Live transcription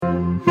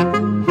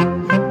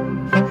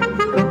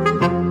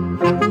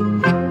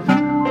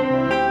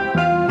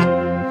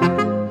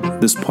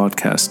This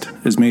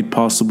podcast is made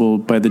possible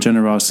by the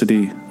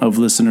generosity of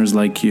listeners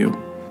like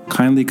you.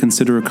 Kindly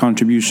consider a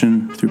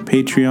contribution through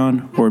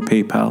Patreon or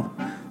PayPal.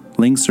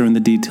 Links are in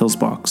the details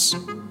box.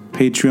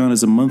 Patreon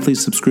is a monthly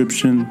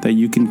subscription that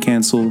you can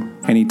cancel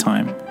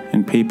anytime,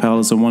 and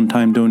PayPal is a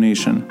one-time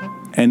donation.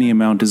 Any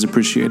amount is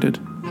appreciated.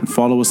 And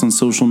follow us on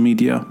social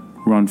media.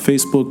 We're on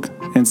Facebook,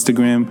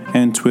 Instagram,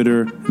 and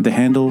Twitter at the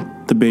handle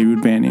The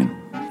Beirut Banyan.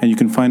 And you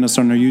can find us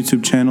on our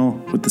YouTube channel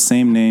with the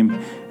same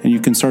name, and you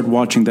can start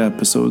watching the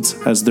episodes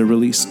as they're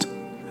released.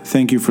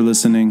 Thank you for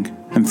listening,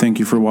 and thank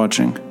you for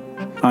watching.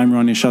 I'm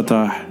Ronnie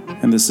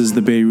Shatah, and this is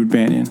The Beirut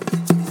Banyan.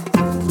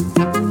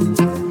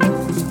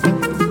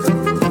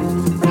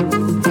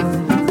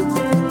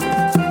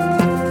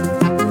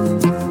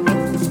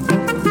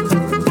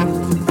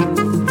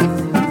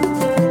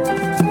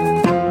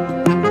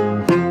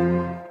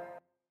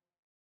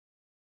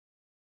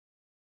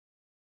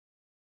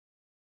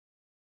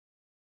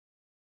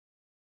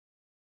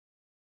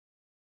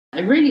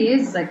 It really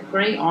is like a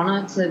great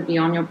honor to be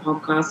on your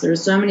podcast. There are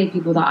so many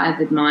people that I've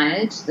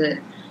admired that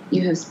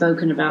you have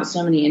spoken about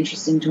so many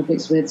interesting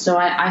topics with. So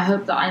I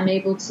hope that I'm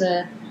able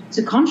to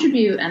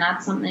contribute and add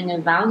something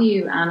of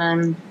value.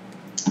 And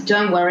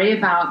don't worry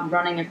about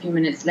running a few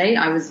minutes late.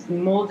 I was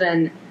more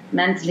than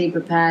mentally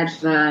prepared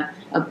for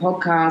a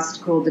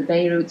podcast called The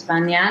Beirut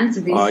Banyan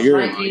to be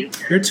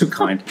you're too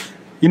kind.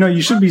 You know,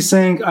 you should be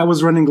saying I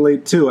was running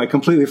late too. I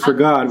completely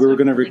forgot we were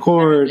going to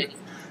record.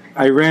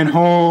 I ran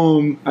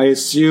home. I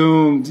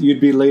assumed you'd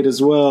be late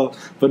as well.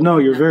 But no,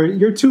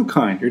 you're too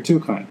kind. You're too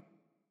kind.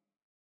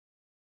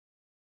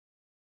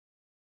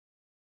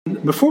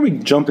 Before we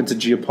jump into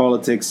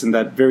geopolitics and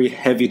that very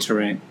heavy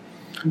terrain,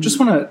 just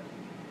want to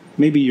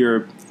maybe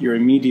your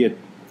immediate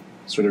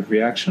sort of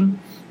reaction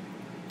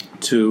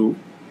to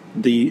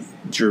the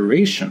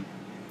duration,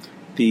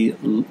 the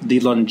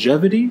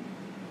longevity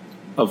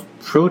of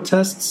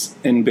protests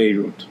in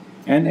Beirut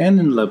and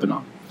in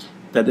Lebanon.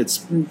 That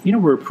it's,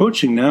 we're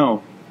approaching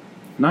now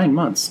 10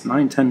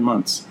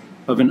 months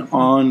of an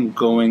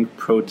ongoing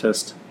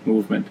protest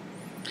movement.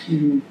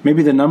 Mm-hmm.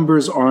 Maybe the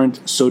numbers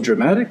aren't so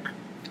dramatic,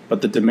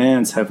 but the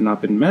demands have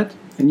not been met,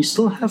 and you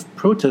still have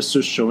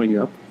protesters showing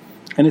up.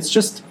 And it's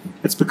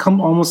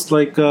become almost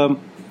like,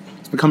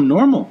 it's become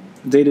normal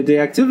day-to-day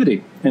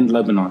activity in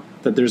Lebanon,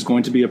 that there's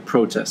going to be a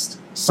protest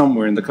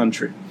somewhere in the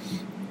country.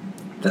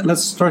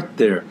 Let's start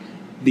there.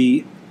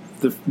 The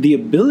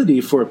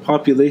ability for a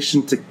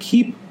population to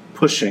keep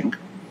pushing,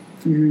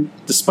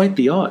 despite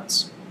the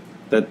odds,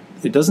 that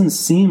it doesn't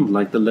seem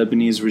like the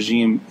Lebanese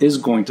regime is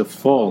going to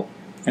fall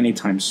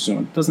anytime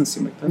soon. It doesn't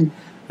seem like that.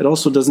 It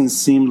also doesn't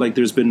seem like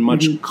there's been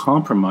much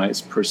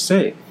compromise, per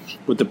se,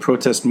 with the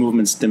protest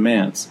movement's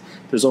demands.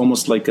 There's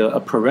almost like a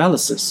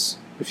paralysis,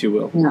 if you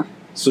will. Yeah.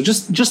 So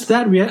just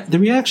that the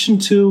reaction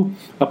to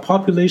a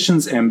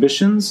population's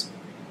ambitions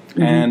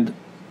and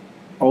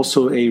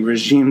also a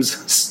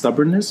regime's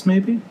stubbornness,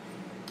 maybe?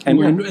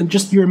 And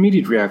just your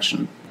immediate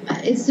reaction.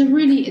 It's a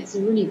really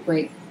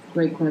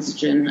great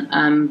question.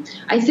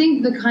 I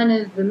think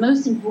the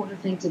most important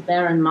thing to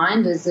bear in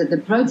mind is that the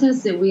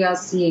protests that we are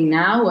seeing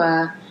now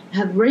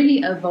have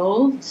really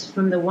evolved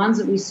from the ones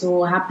that we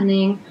saw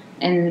happening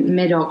in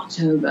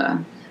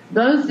mid-October,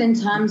 both in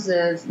terms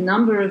of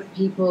number of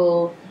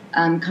people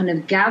kind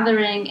of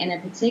gathering in a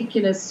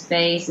particular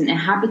space and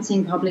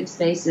inhabiting public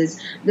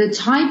spaces, the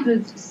type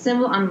of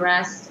civil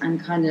unrest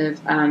and kind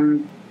of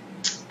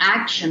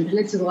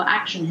political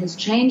action has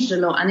changed a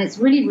lot, and it's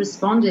really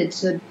responded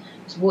to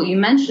what you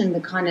mentioned,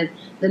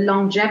 the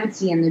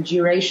longevity and the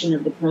duration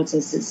of the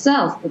protest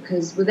itself.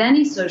 Because with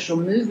any social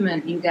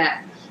movement, you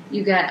get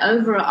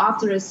over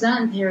after a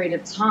certain period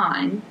of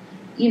time,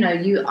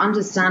 you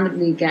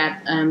understandably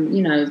get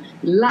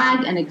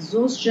lag and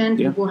exhaustion.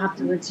 Yeah. People have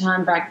to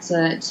return back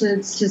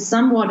to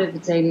somewhat of a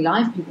daily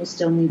life. People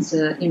still need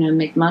to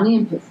make money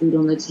and put food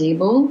on the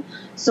table.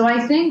 So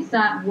I think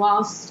that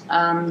whilst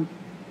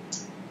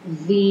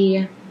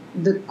the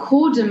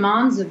core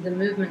demands of the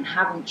movement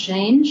haven't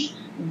changed,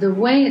 the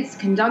way it's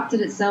conducted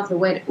itself, the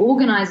way it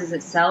organizes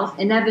itself,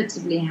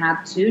 inevitably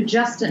had to,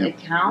 just to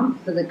account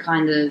for the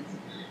kind of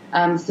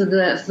for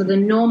the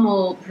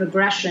normal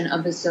progression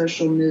of the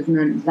social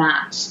movement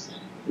that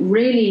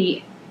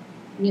really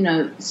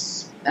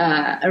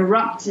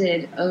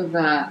erupted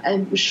over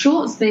a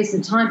short space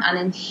of time and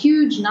in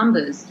huge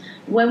numbers.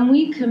 When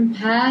we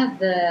compare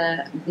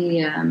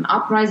the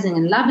uprising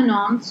in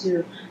Lebanon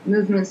to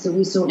movements that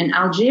we saw in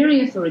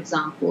Algeria, for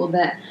example,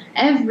 that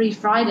every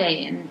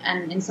Friday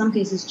and in some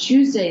cases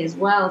Tuesday as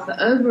well, for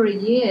over a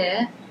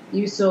year,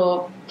 you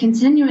saw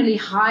continually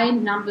high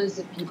numbers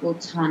of people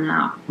turn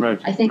out. Right.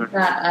 I think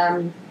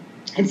that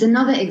it's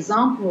another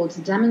example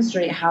to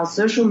demonstrate how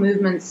social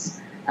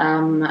movements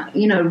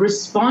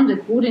respond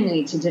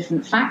accordingly to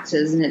different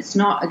factors, and it's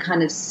not a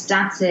kind of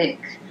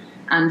static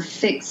and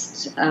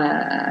fixed,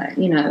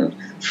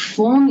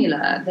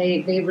 formula.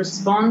 They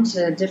respond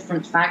to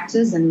different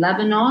factors. In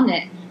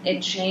Lebanon,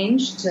 it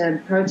changed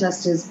to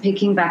protesters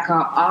picking back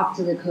up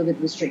after the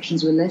COVID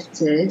restrictions were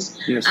lifted.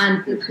 Yes.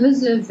 And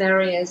because of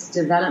various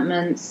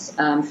developments,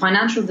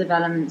 financial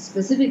developments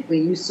specifically,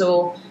 you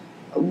saw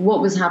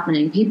what was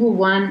happening. People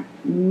weren't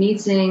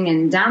meeting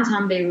in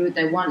downtown Beirut.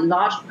 They weren't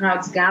large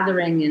crowds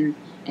gathering in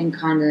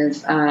kind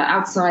of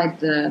outside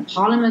the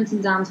parliament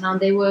in downtown.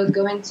 They were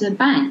going to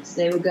banks.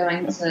 They were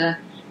going to,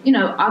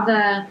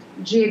 other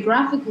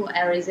geographical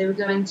areas. They were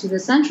going to the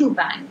central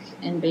bank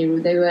in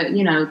Beirut. They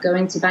were,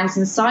 going to banks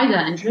in Saida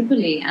and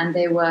Tripoli, and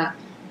they were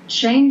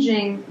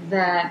changing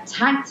their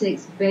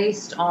tactics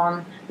based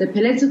on the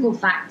political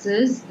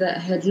factors that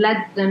had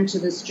led them to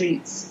the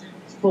streets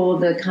for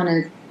the kind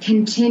of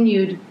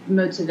continued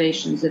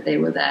motivations that they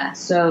were there.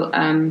 So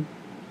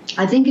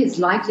I think it's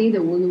likely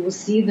that we will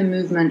see the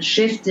movement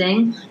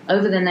shifting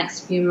over the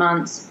next few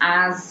months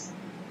as,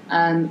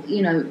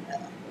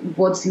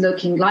 what's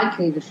looking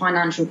likely, the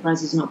financial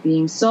crisis not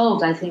being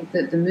solved. I think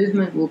that the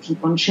movement will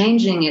keep on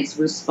changing its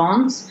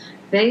response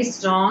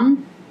based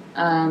on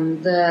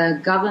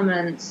the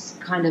government's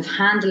kind of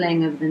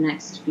handling of the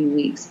next few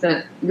weeks.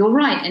 But you're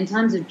right, in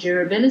terms of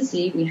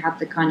durability, we have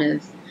the kind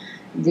of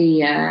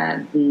the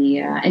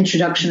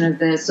introduction of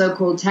the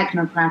so-called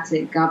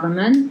technocratic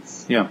government.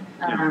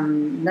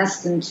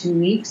 Less than 2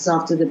 weeks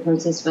after the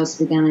protests first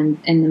began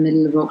in the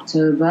middle of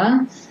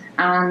October.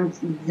 And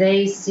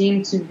they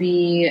seem to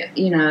be,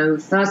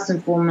 first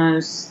and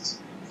foremost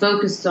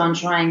focused on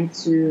trying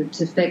to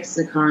fix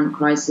the current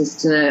crisis,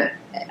 to,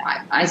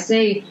 I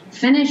say,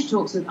 finish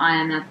talks with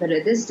IMF, but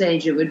at this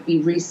stage it would be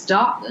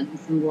restart them,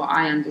 from what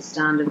I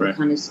understand of the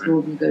kind of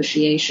stalled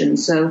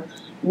negotiations. So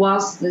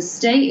whilst the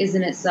state is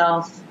in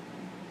itself,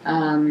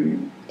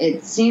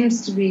 it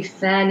seems to be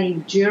fairly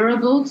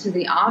durable to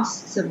the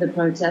asks of the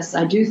protests,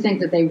 I do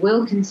think that they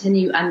will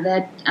continue, and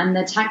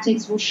their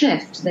tactics will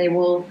shift. They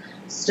will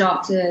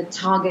start to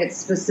target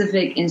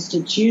specific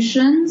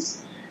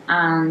institutions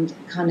and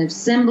kind of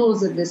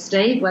symbols of the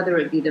state, whether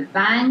it be the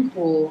bank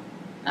or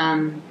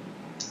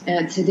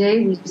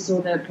today we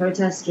saw the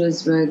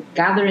protesters were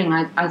gathering,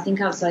 I think,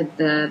 outside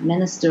the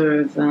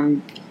Minister of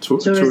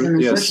Tourism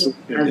and Social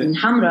Affairs in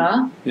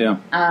Hamra.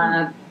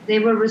 They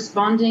were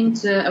responding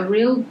to a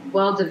real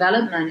world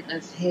development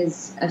of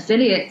his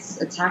affiliates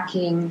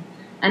attacking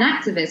an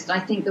activist. I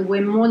think that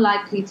we're more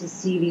likely to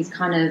see these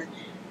kind of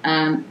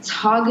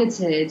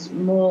targeted,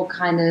 more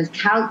kind of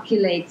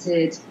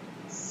calculated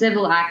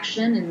civil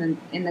action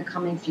in the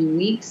coming few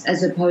weeks,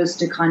 as opposed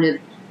to kind of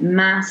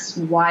mass,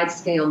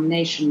 wide-scale,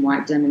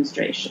 nationwide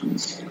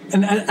demonstrations.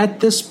 And at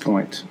this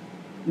point,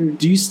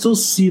 do you still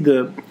see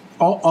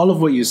all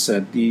of what you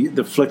said,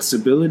 the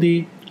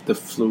flexibility, the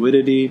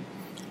fluidity,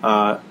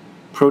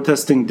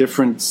 protesting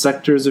different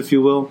sectors, if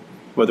you will,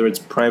 whether it's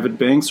private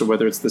banks or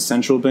whether it's the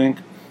central bank,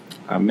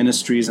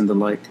 ministries and the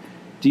like?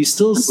 Do you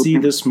still see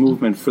this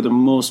movement, for the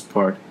most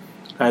part,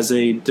 as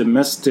a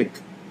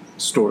domestic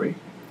story?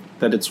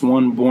 That it's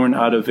one born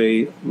out of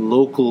a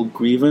local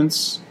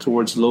grievance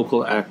towards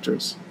local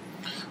actors?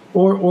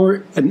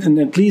 Or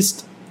at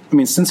least,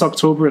 since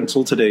October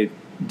until today,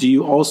 do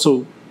you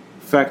also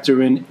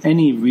factor in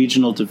any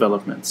regional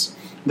developments?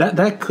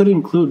 That could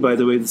include, by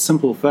the way, the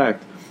simple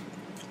fact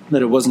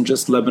that it wasn't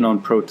just Lebanon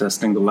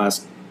protesting the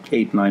last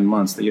 8-9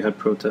 months, that you had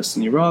protests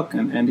in Iraq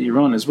and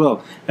Iran as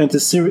well, and to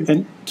Syria,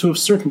 and to a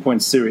certain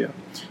point Syria.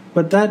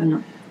 But that,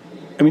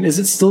 is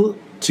it still,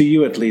 to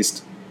you at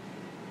least,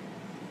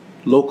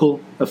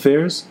 local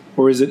affairs,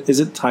 or is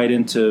it tied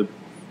into,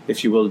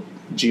 if you will,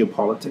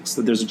 geopolitics?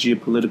 That there's a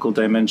geopolitical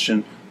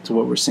dimension to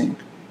what we're seeing?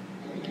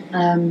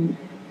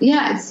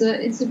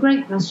 It's a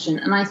great question,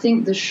 and I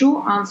think the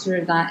short answer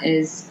of that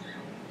is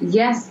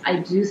yes. I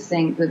do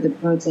think that the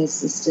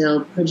protests are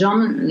still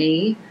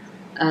predominantly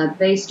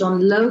based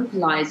on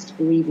localized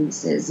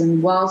grievances,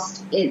 and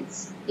whilst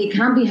it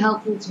can be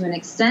helpful to an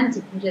extent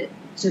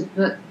to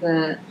put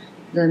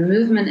the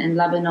movement in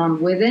Lebanon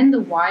within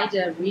the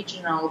wider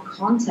regional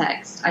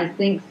context, I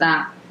think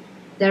that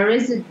there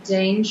is a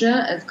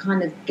danger of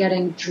kind of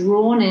getting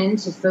drawn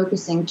into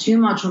focusing too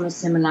much on the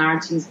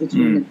similarities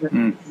between the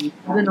protests in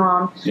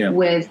Lebanon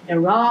with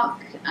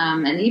Iraq,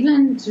 and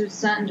even to a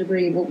certain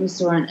degree what we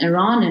saw in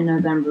Iran in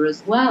November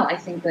as well. I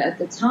think that at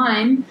the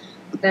time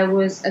there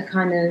was a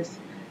kind of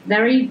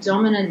very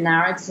dominant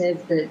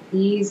narrative that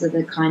these are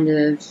the kind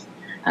of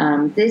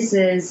this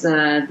is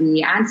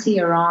the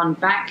anti-Iran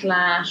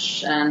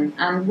backlash,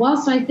 and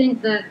whilst I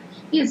think that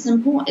it's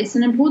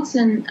an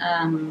important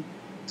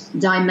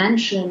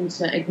dimension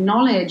to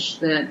acknowledge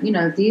that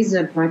these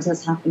are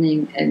protests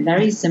happening at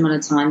very similar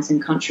times in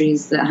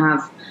countries that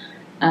have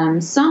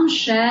some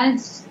shared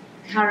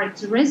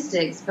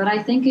characteristics, but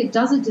I think it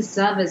does a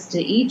disservice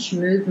to each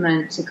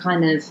movement to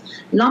kind of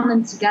lump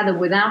them together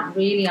without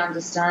really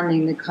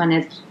understanding the kind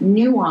of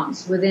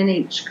nuance within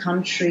each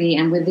country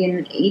and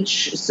within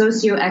each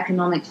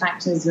socioeconomic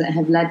factors that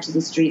have led to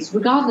the streets,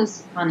 regardless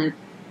of kind of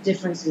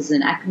differences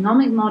in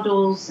economic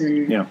models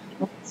and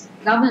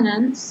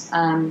governance.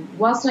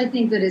 Whilst I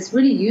think that it's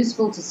really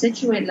useful to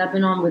situate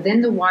Lebanon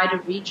within the wider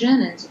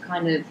region and to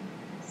kind of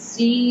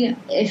see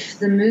if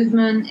the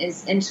movement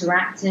is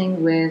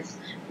interacting with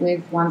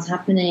what's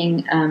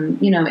happening,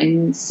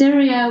 in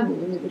Syria,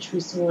 which we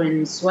saw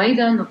in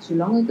Sweden not too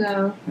long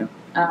ago,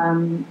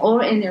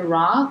 or in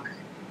Iraq.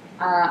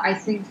 I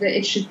think that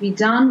it should be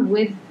done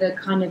with the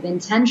kind of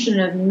intention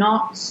of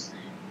not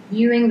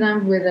viewing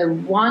them with a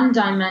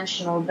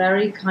one-dimensional,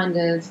 very kind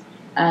of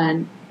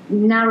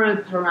narrow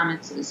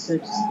parameters, so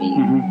to speak.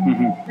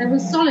 There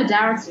was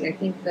solidarity. I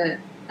think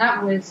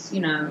that was,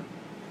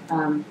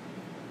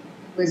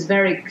 was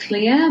very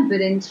clear.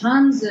 But in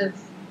terms of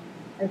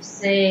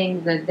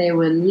saying that they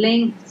were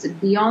linked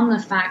beyond the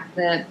fact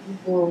that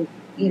people,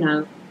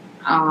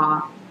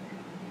 are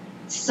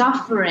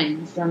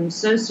suffering from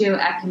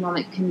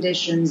socioeconomic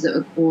conditions that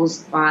were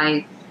caused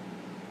by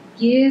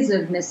years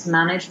of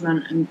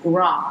mismanagement and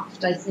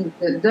graft, I think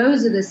that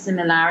those are the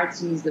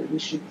similarities that we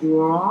should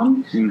draw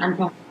on and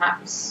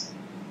perhaps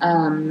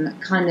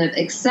kind of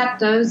accept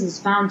those as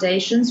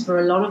foundations for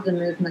a lot of the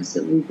movements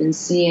that we've been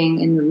seeing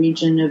in the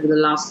region over the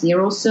last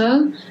year or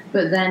so,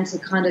 but then to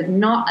kind of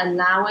not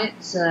allow it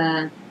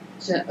to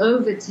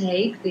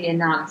overtake the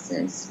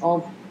analysis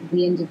of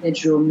the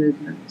individual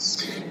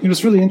movements.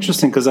 It's really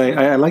interesting because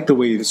I like the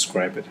way you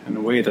describe it in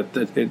a way that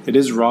it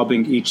is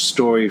robbing each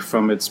story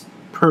from its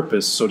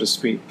purpose, so to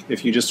speak,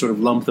 if you just sort of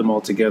lump them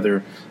all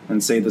together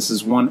and say this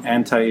is one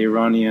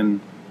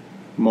anti-Iranian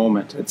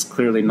moment. It's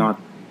clearly not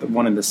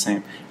one and the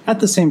same. At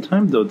the same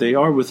time, though, they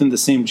are within the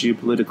same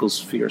geopolitical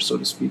sphere, so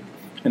to speak,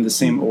 in the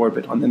same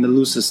orbit, in the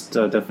loosest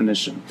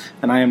definition.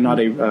 And I am not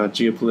a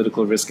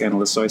geopolitical risk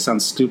analyst, so I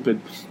sound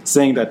stupid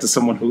saying that to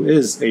someone who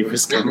is a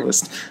risk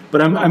analyst.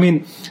 But I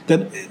mean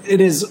that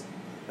it is.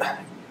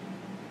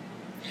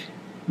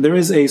 There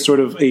is a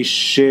sort of a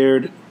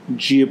shared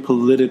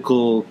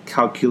geopolitical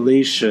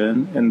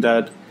calculation in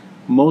that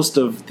most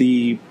of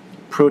the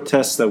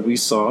protests that we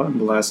saw in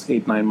the last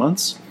 8-9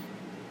 months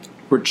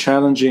were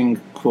challenging,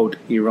 quote,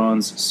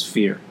 Iran's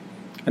sphere.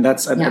 And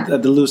that's at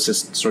the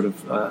loosest sort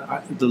of,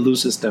 the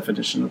loosest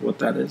definition of what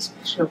that is.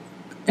 Sure.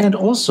 And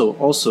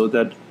also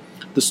that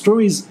the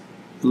stories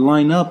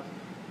line up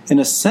in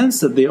a sense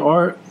that they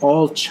are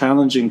all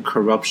challenging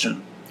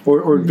corruption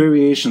or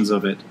variations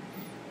of it.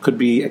 Could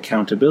be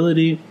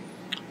accountability.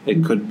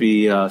 It could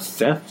be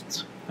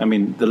theft. I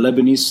mean, the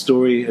Lebanese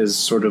story is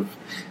sort of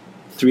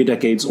 3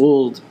 decades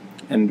old,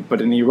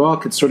 but in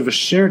Iraq, it's sort of a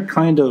shared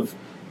kind of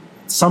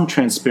some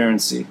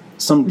transparency,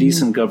 some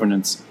decent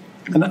governance.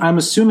 And I'm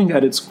assuming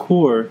at its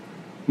core,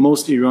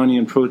 most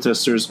Iranian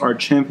protesters are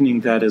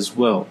championing that as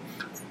well,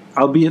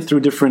 albeit through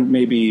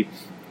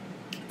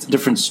it's a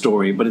different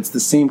story, but it's the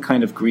same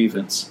kind of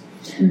grievance.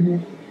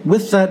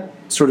 With that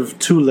sort of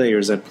 2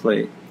 layers at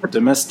play,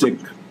 domestic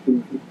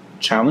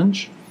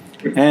challenge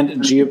and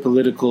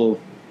geopolitical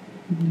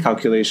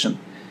calculation,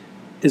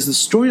 is the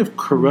story of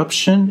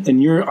corruption,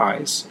 in your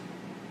eyes,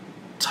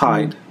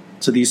 tied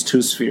to these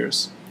 2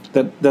 spheres?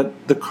 That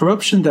the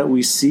corruption that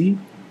we see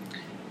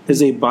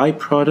is a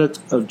byproduct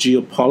of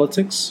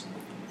geopolitics,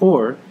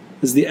 or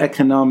is the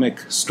economic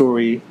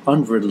story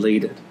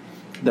unrelated?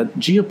 That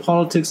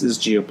geopolitics is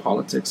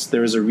geopolitics.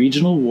 There is a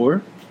regional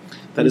war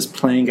that is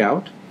playing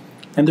out,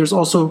 and there's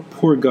also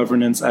poor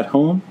governance at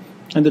home,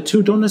 and the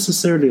 2 don't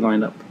necessarily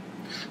line up.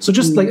 So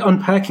just like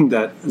unpacking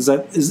that, is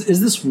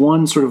this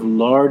one sort of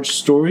large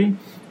story,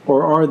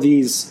 or are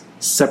these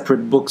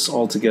separate books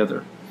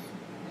altogether?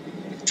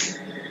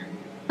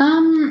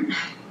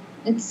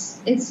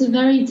 It's a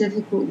very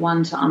difficult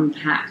one to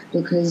unpack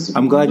because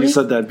I'm glad you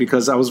said that,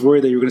 because I was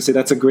worried that you were going to say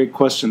that's a great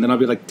question. Then I'll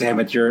be like, damn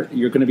it, you're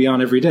going to be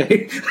on every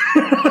day.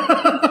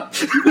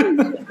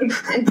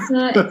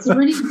 It's a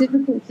really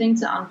difficult thing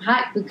to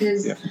unpack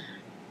because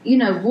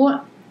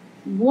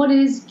what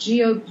is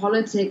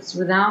geopolitics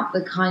without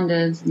the kind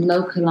of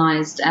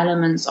localized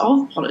elements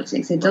of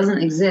politics? It doesn't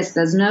exist.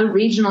 There's no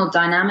regional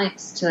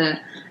dynamics to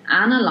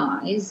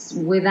analyze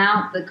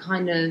without the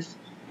kind of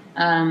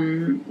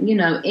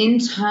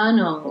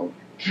internal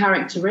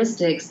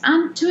characteristics,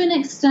 and to an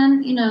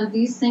extent,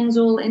 these things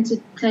all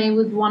interplay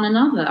with one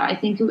another. I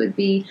think it would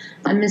be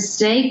a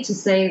mistake to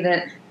say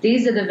that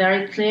these are the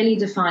very clearly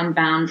defined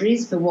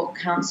boundaries for what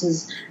counts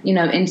as,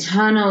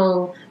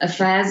 internal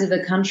affairs of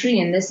a country,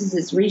 and this is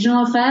its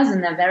regional affairs,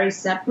 and they're very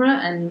separate,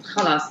 and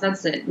khalas,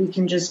 that's it. We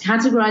can just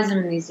categorize them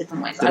in these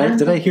different ways.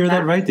 Did I hear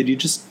that right? Did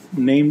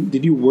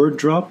you word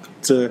drop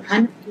to...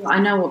 I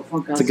know what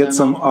podcast to get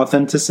some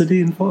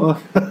authenticity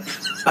involved?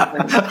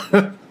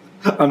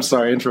 I'm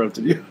sorry, I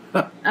interrupted you.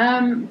 But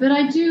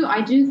I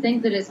do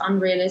think that it's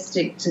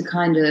unrealistic to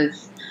kind of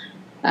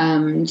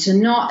to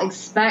not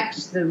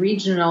expect the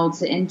regional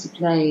to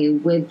interplay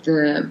with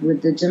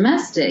the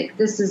domestic.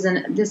 This is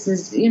an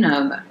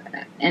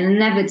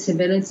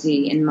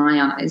inevitability in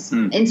my eyes.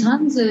 In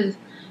terms of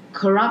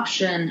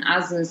corruption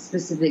as a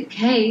specific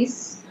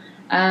case,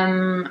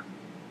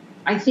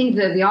 I think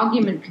that the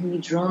argument can be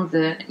drawn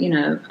that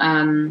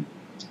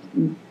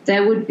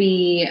there would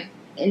be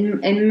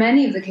in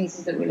many of the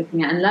cases that we're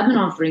looking at in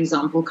Lebanon, for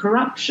example,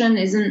 corruption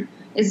is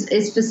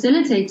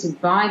facilitated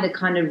by the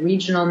kind of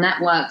regional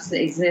networks that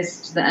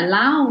exist that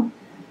allow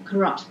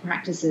corrupt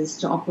practices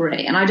to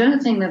operate. And I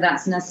don't think that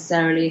that's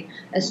necessarily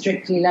a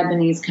strictly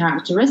Lebanese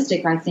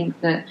characteristic. I think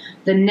that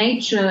the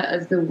nature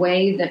of the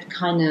way that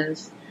kind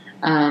of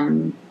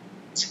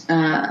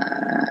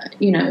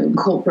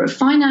corporate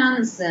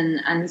finance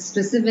and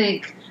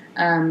specific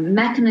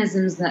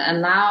mechanisms that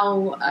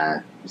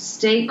allow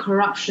state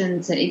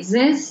corruption to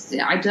exist,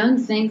 I don't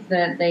think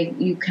that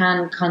you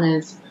can kind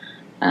of,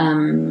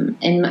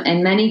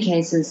 in many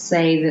cases,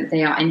 say that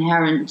they are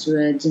inherent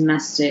to a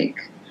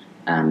domestic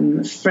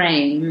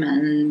frame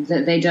and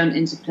that they don't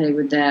interplay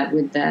with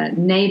their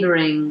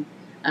neighboring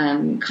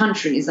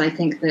countries. I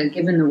think that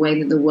given the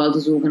way that the world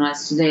is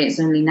organized today, it's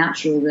only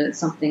natural that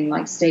something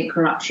like state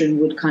corruption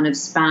would kind of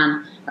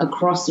span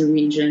across a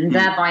region,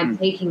 thereby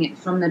taking it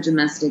from the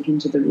domestic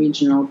into the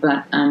regional.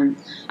 But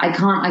I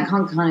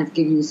can't kind of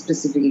give you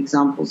specific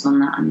examples on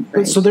that, I'm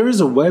afraid. So there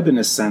is a web, in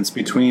a sense,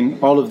 between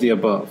all of the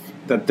above.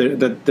 It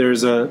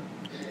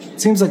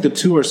seems like the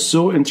two are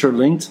so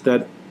interlinked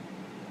that,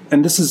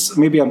 and this is,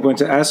 maybe I'm going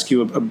to ask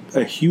you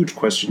a huge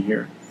question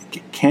here.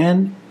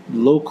 Can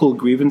local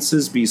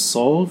grievances be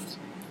solved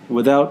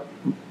without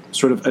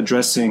sort of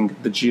addressing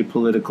the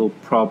geopolitical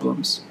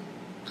problems?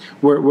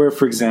 Where,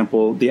 for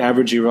example, the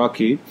average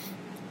Iraqi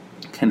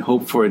can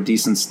hope for a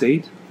decent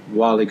state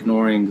while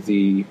ignoring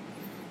the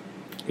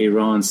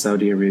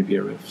Iran-Saudi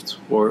Arabia rift,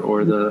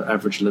 or the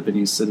average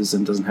Lebanese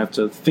citizen doesn't have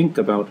to think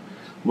about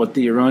what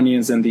the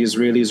Iranians and the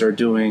Israelis are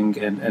doing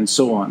and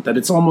so on. That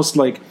it's almost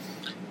like,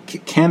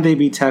 can they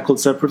be tackled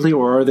separately,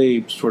 or are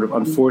they sort of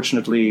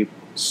unfortunately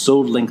so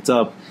linked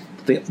up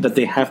that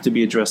they have to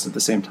be addressed at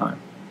the same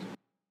time?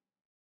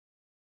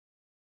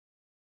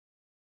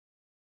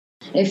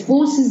 It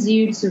forces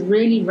you to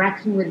really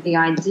reckon with the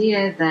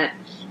idea that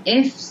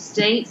if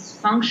states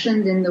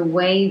functioned in the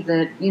way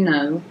that,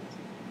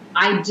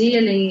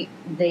 ideally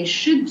they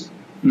should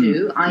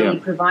do, i.e.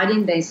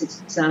 providing basic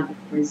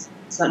services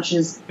such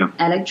as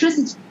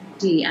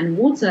electricity and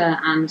water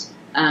and,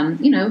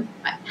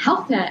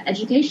 healthcare,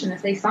 education,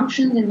 if they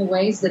functioned in the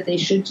ways that they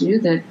should do,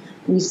 that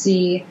we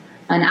see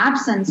an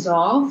absence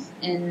of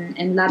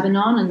in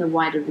Lebanon and the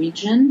wider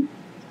region,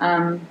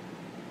 would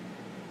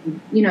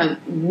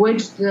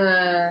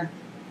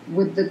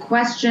the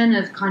question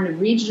of kind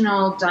of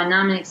regional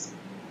dynamics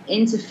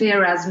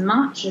interfere as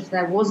much if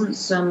there wasn't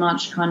so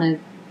much kind of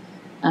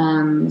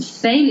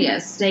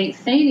state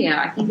failure?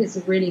 I think it's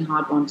a really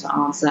hard one to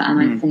answer,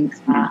 and I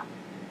think that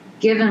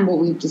given what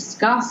we've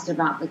discussed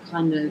about the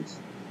kind of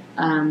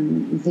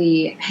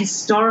the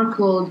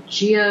historical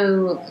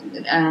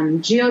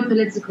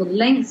geopolitical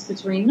links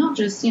between not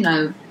just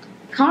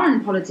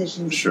current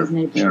politicians of these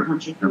neighboring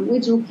countries, but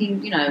we're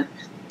talking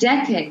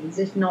decades,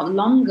 if not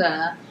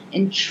longer,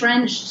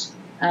 entrenched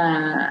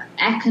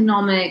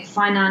economic,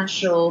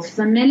 financial,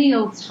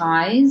 familial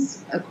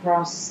ties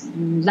across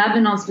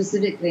Lebanon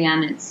specifically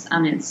and its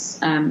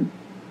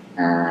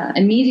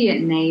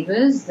immediate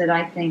neighbors, that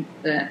I think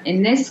that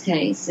in this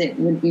case it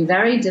would be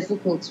very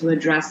difficult to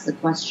address the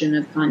question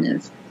of kind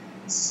of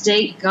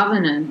state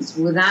governance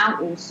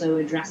without also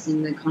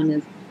addressing the kind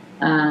of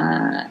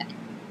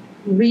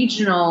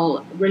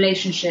regional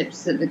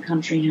relationships that the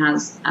country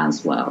has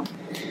as well.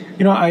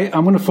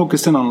 I'm going to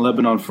focus in on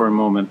Lebanon for a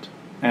moment,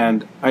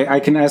 and I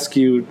can ask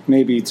you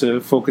maybe to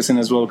focus in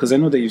as well, because I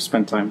know that you've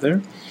spent time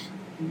there,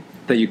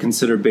 that you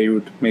consider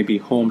Beirut maybe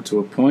home to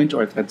a point,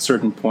 or at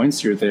certain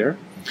points you're there.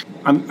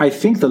 I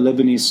think the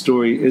Lebanese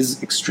story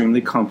is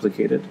extremely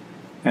complicated,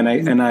 and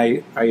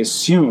I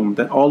assume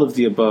that all of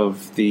the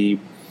above, the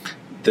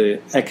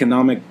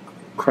economic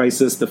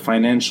crisis, the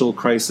financial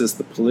crisis,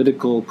 the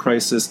political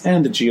crisis,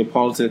 and the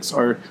geopolitics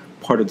are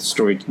part of the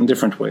story in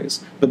different ways.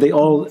 But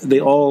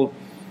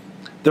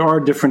there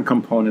are different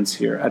components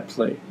here at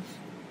play.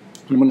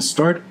 I'm going to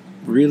start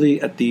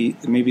really at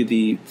maybe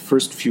the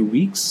first few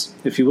weeks,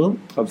 if you will,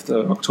 of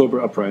the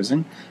October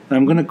uprising, and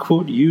I'm going to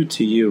quote you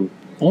to you.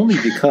 Only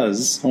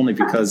because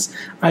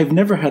I've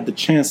never had the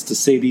chance to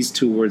say these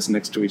two words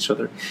next to each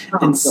other.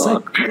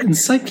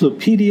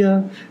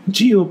 Encyclopedia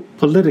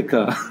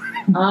Geopolitica.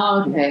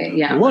 Oh, okay,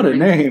 yeah. What a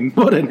name!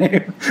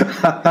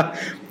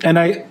 And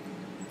I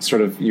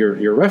sort of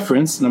your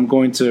reference, and I'm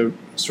going to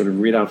sort of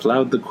read out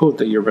loud the quote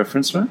that you're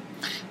referenced by.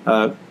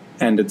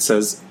 And it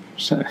says,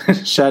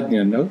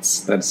 Shadnia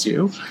notes, that's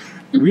you.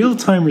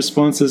 Real-time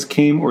responses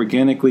came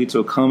organically to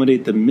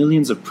accommodate the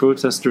millions of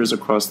protesters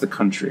across the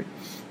country.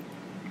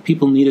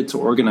 People needed to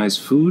organize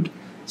food,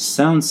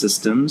 sound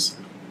systems,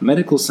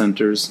 medical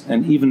centers,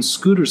 and even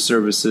scooter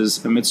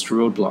services amidst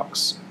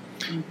roadblocks.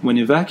 When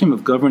a vacuum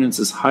of governance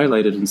is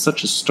highlighted in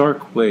such a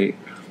stark way,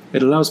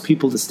 it allows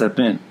people to step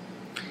in.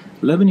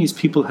 Lebanese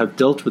people have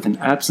dealt with an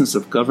absence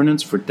of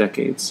governance for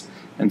decades,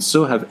 and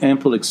so have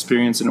ample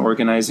experience in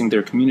organizing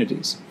their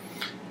communities.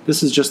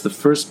 This is just the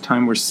first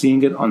time we're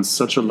seeing it on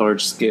such a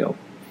large scale.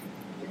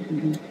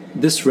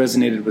 This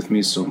resonated with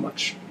me so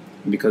much,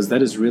 because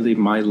that is really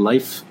my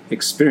life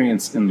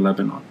experience in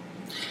Lebanon.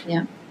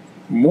 Yeah.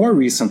 more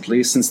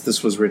recently, since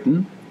this was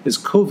written, is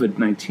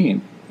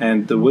COVID-19.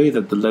 And the way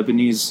that the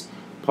Lebanese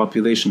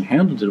population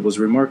handled it was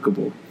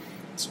remarkable.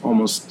 It's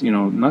almost,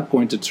 not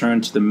going to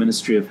turn to the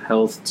Ministry of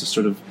Health to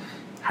sort of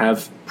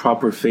have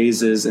proper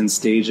phases and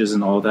stages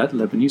and all that.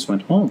 Lebanese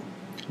went home.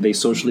 They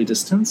socially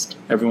distanced.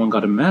 Everyone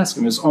got a mask.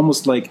 It was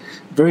almost like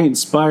very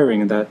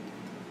inspiring that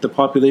the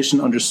population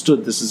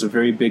understood this is a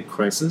very big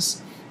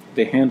crisis.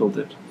 They handled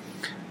it.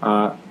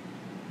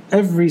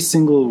 Every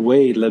single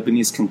way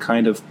Lebanese can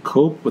kind of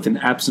cope with an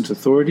absent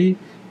authority,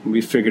 we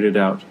figured it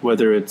out.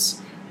 Whether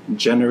it's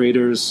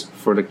generators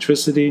for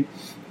electricity,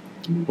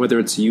 whether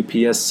it's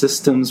UPS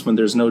systems when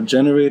there's no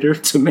generator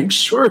to make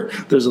sure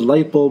there's a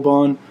light bulb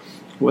on,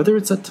 whether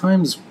it's at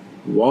times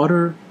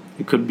water,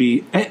 it could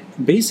be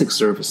basic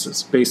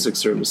services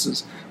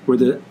where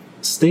the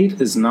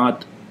state is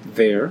not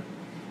there.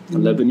 The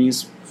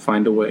Lebanese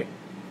find a way.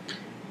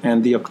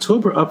 And the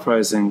October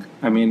uprising,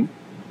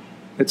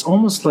 it's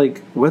almost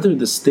like whether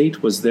the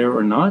state was there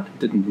or not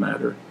didn't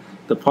matter.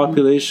 The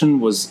population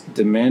was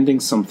demanding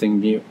something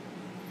new.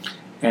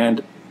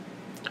 And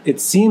it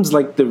seems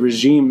like the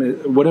regime,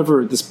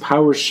 whatever this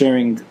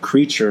power-sharing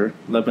creature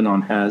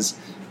Lebanon has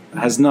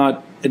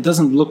not, it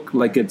doesn't look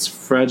like it's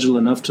fragile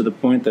enough to the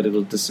point that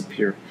it'll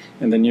disappear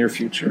in the near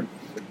future.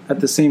 At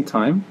the same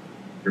time,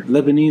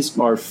 Lebanese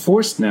are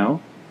forced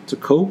now to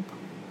cope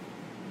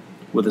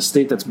with a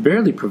state that's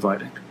barely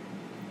providing.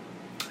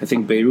 I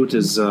think Beirut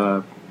is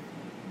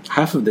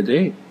half of the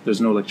day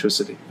there's no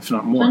electricity, if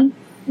not more.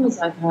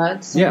 I've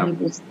heard.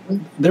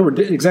 There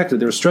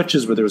were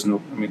stretches where there was no,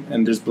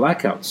 and there's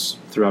blackouts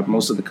throughout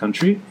most of the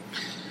country.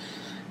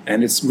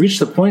 And it's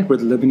reached a point where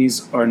the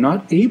Lebanese are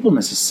not able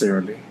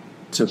necessarily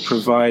to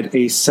provide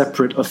a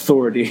separate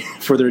authority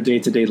for their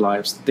day-to-day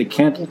lives. They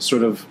can't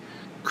sort of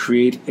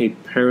create a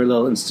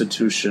parallel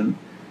institution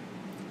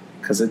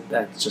because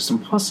that's just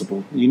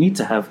impossible. You need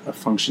to have a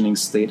functioning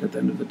state at the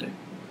end of the day.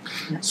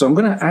 So I'm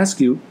going to ask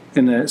you,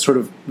 in a sort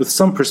of with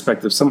some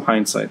perspective, some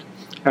hindsight,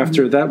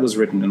 after that was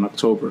written in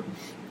October,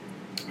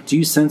 do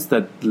you sense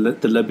that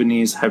the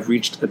Lebanese have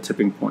reached a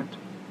tipping point,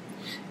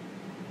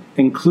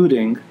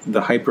 including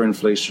the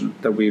hyperinflation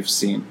that we've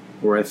seen,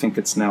 where I think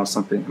it's now it's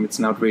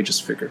an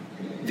outrageous figure.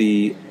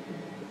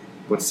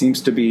 What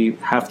seems to be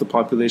half the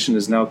population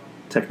is now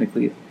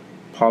technically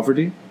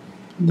poverty,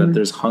 that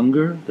there's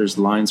hunger, there's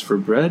lines for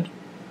bread,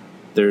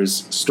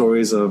 there's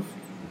stories of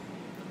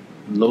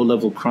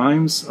low-level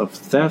crimes, of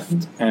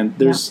theft, and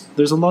there's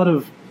a lot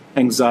of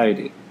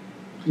anxiety.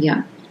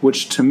 Yeah.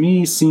 Which to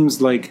me seems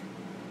like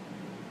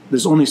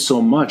there's only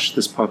so much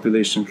this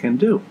population can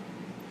do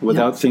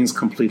without things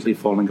completely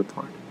falling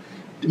apart.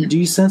 Do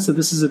you sense that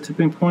this is a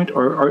tipping point,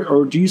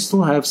 or do you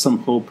still have some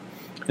hope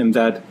in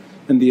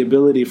the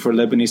ability for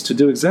Lebanese to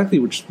do exactly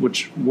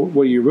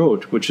what you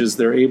wrote, which is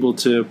they're able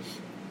to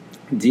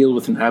deal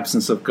with an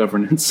absence of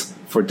governance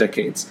for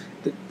decades?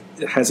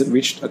 Has it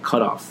reached a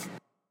cutoff?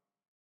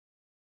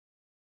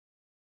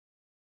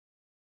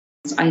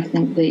 I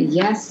think that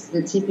yes,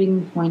 the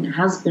tipping point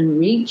has been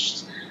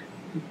reached,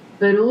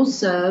 but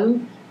also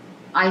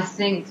I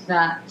think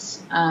that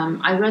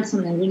I read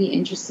something really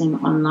interesting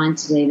online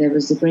today. There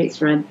was a great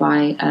thread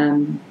by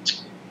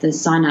the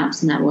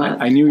Synapse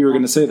Network. I knew you were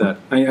going to say that.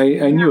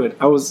 I knew it.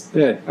 I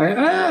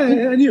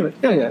knew it.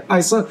 Yeah. I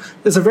saw.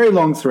 It's a very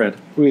long thread.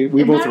 We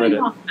both read it.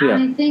 Yeah.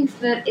 And I think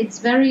that it's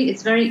very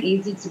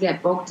easy to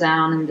get bogged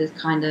down in this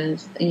kind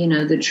of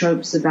the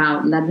tropes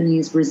about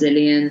Lebanese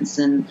resilience,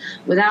 and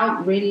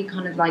without really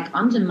kind of like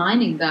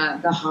undermining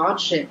the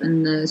hardship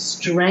and the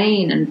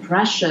strain and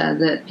pressure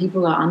that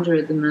people are under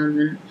at the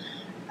moment.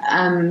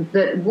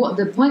 But what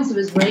the points that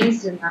was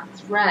raised in that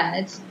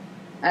thread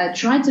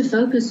tried to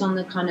focus on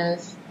the kind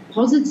of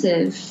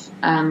positive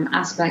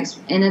aspects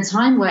in a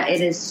time where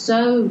it is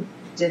so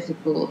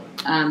difficult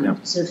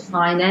to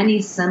find any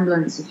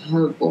semblance of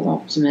hope or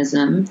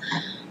optimism.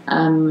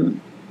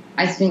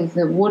 I think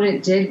that what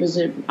it did was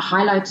it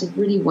highlighted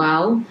really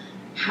well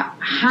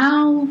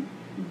how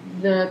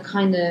the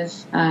kind of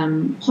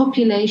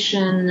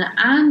population,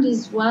 and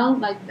as well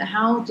like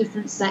how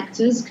different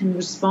sectors can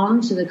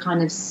respond to the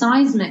kind of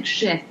seismic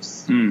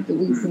shifts that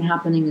we see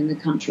happening in the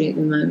country at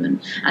the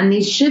moment. And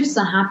these shifts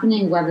are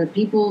happening whether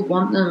people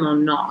want them or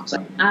not.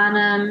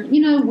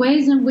 And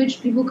ways in which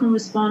people can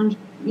respond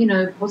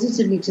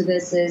positively to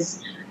this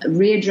is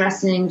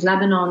readdressing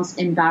Lebanon's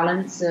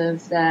imbalance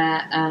of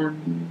their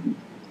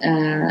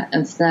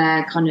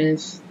kind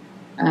of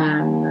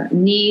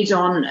need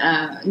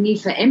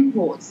for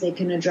imports. They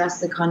can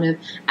address the kind of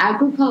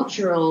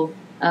agricultural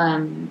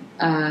kind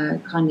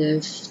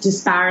of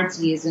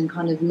disparities and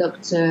kind of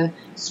look to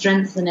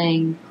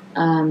strengthening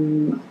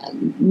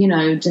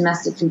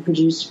domestically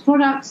produced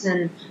products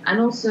and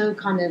also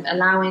kind of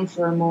allowing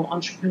for a more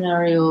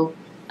entrepreneurial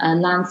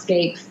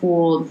landscape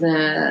for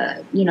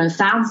the,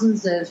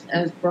 thousands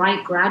of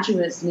bright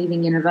graduates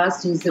leaving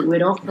universities that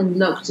would often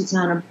look to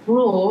turn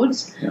abroad.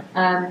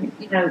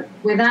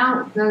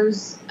 Without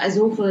those, as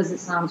awful as it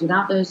sounds,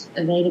 without those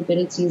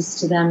availabilities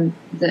to them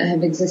that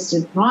have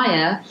existed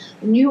prior,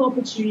 new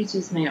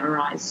opportunities may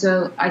arise.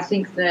 So I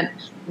think that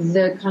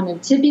the kind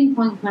of tipping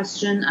point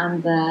question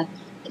and the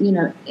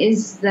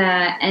is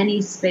there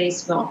any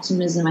space for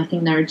optimism? I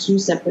think there are two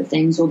separate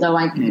things, although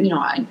I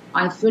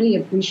fully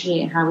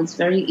appreciate how it's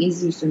very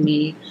easy for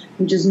me,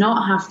 who does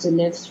not have to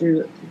live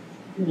through,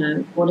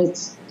 what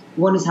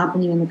is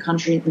happening in the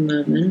country at the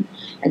moment.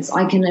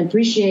 I can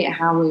appreciate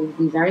how it would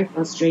be very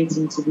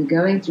frustrating to be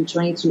going through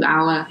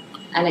 22-hour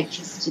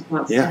electricity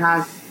cuts, to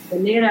have the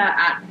lira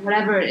at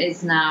whatever it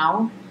is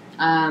now,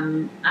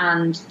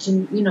 and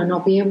to,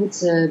 not be able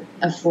to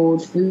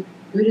afford food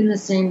in the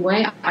same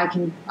way. I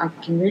can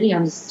really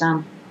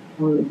understand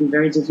how it would be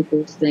very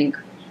difficult to think,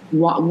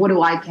 what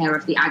do I care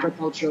if the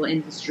agricultural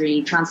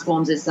industry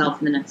transforms itself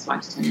in the next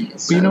 5 to 10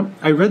 years? So,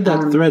 I read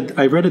that thread.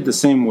 I read it the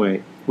same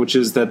way, which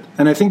is that,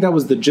 and I think that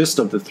was the gist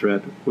of the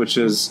thread, which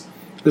is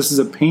this is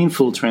a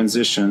painful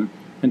transition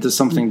into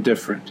something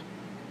different.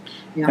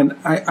 Yeah. And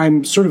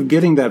I'm sort of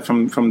getting that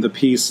from the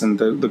piece and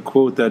the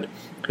quote, that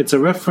it's a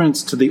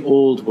reference to the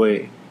old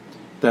way,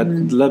 that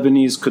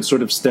Lebanese could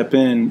sort of step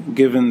in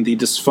given the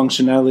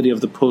dysfunctionality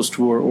of the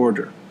post-war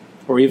order,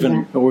 or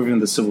even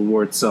the civil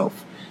war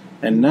itself.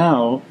 And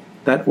now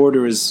that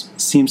order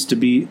seems to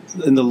be,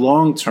 in the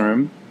long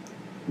term,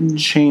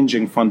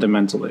 changing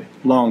fundamentally,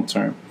 long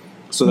term.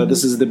 So that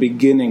this is the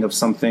beginning of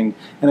something.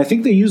 And I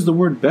think they use the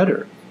word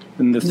better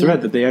in the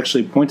thread, that they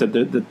actually pointed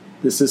that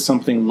this is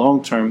something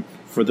long term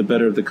for the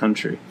better of the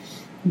country.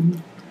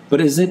 But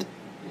is it,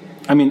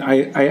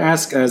 I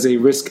ask as a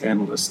risk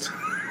analyst,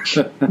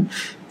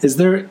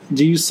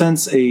 do you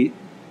sense a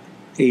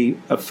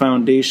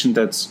foundation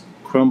that's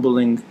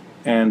crumbling,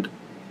 and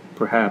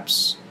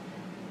perhaps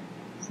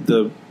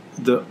the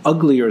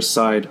uglier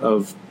side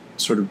of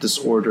sort of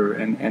disorder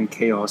and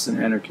chaos and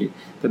anarchy,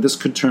 that this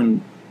could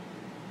turn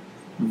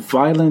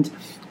violent,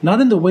 not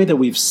in the way that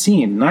we've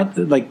seen, not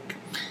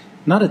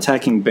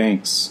attacking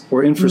banks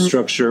or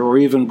infrastructure, or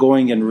even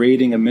going and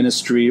raiding a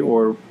ministry,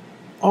 or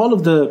all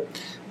of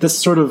this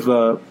sort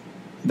of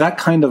that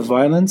kind of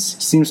violence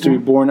seems to be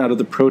born out of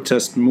the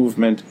protest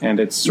movement, and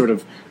it's sort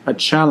of a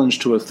challenge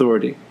to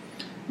authority.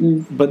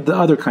 But the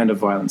other kind of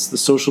violence, the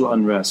social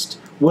unrest,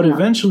 what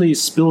eventually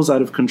spills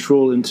out of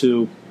control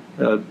into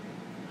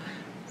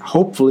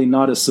hopefully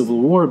not a civil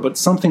war, but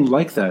something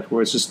like that,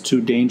 where it's just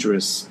too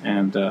dangerous,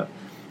 and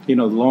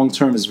long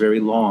term is very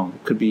long.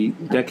 It could be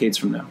decades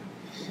from now.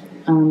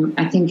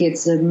 I think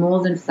it's a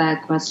more than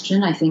fair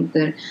question. I think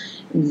that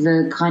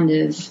the kind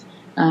of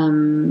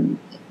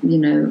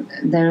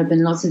there have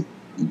been lots of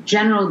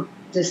general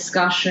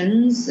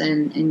discussions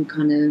in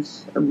kind of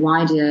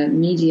wider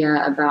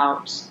media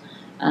about,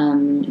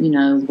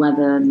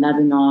 whether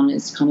Lebanon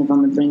is kind of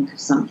on the brink of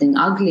something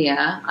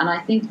uglier. And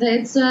I think that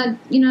it's,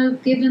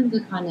 given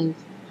the kind of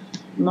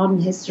modern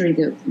history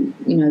that,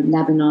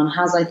 Lebanon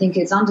has, I think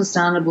it's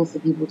understandable for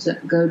people to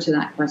go to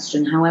that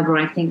question. However,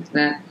 I think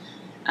that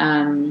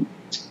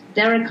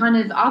there are kind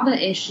of other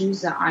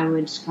issues that I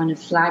would kind of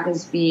flag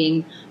as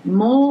being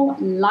more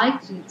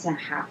likely to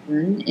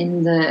happen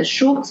in the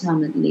short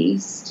term, at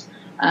least.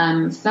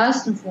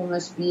 First and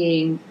foremost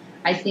being,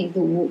 I think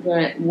that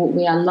what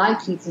we are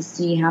likely to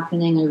see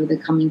happening over the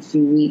coming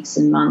few weeks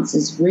and months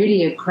is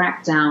really a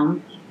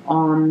crackdown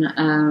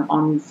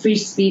on free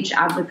speech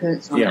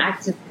advocates, on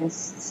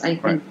activists. I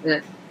think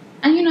that,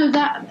 and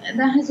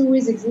that has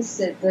always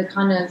existed. The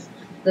kind of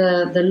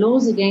the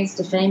laws against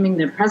defaming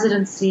the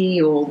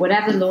presidency, or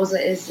whatever laws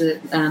it is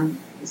that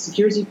the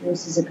security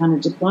forces are kind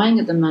of deploying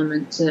at the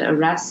moment to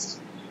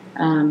arrest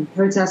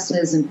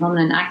protesters and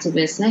prominent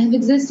activists, they have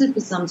existed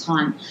for some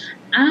time.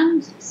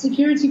 And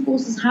security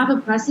forces have a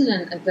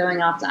precedent of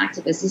going after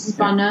activists. This is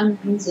by no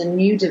means a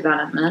new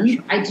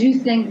development. I do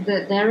think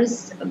that there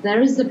is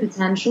the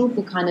potential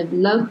for kind of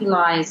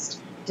localized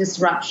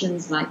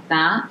disruptions like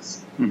that,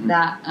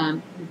 that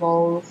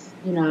involve,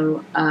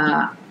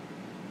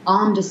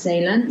 armed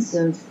assailants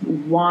of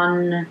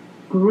one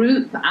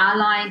group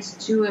allied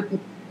to a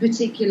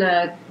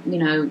particular,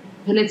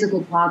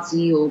 political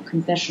party or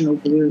confessional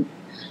group.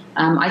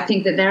 I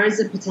think that there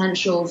is a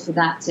potential for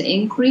that to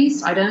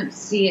increase. I don't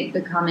see it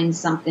becoming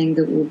something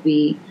that will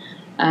be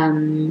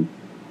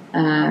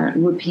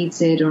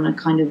repeated on a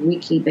kind of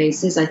weekly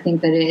basis. I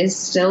think that it is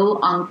still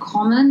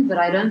uncommon, but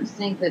I don't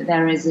think that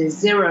there is a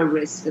zero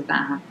risk of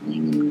that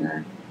happening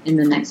in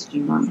the next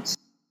few months.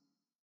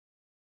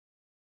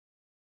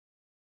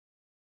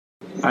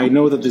 I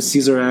know that the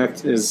Caesar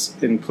Act is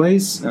in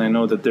place, and I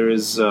know that there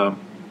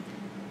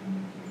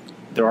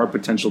are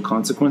potential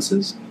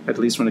consequences, at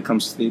least when it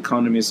comes to the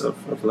economies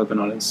of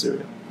Lebanon and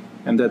Syria.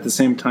 And at the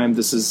same time,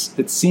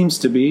 it seems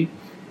to be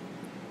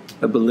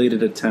a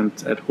belated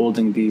attempt at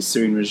holding the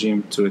Syrian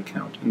regime to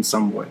account in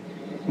some way.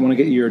 I want to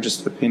get your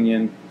just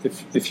opinion,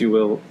 if you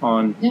will,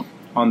 on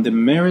the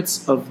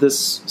merits of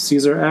this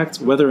Caesar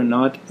Act, whether or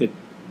not it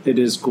it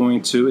is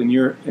going to, in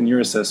your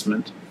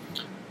assessment,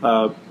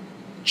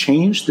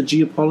 change the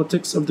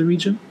geopolitics of the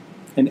region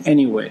in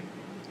any way,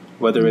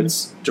 whether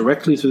it's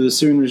directly through the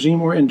Syrian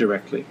regime or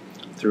indirectly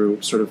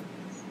through sort of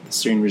the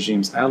Syrian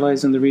regime's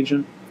allies in the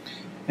region?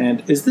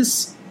 And do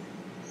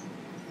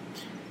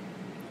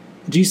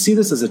you see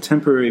this as a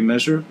temporary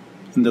measure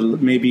in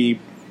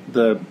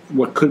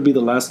what could be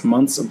the last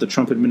months of the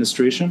Trump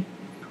administration?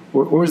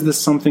 Or is this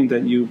something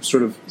that you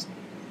sort of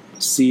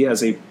see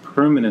as a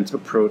permanent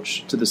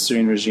approach to the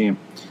Syrian regime?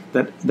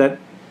 That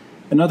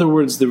in other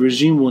words, the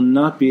regime will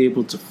not be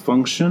able to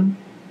function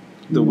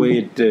the way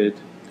it did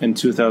in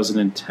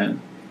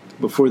 2010,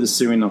 before the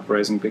Syrian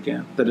uprising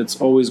began. That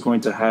it's always going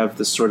to have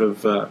this sort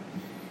of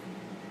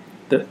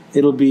that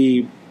it'll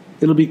be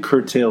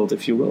curtailed,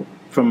 if you will,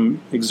 from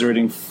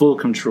exerting full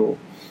control.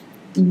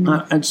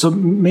 And so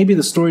maybe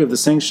the story of the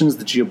sanctions,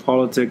 the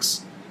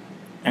geopolitics,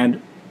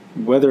 and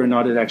whether or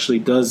not it actually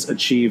does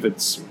achieve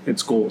its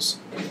goals.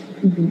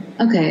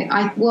 Okay,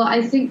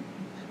 I think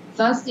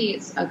firstly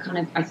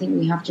I think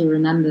we have to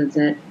remember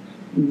that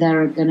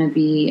there are going to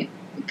be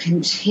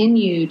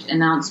continued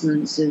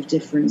announcements of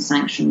different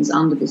sanctions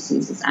under the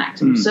Caesars Act.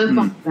 So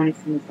far, only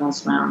from the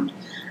first round.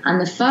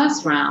 And the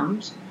first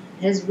round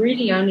has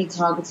really only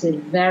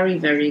targeted very,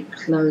 very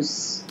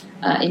close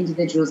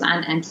individuals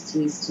and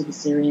entities to the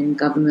Syrian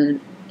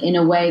government in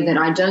a way that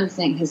I don't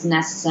think has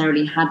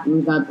necessarily had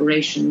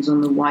reverberations on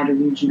the wider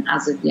region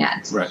as of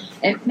yet. Right.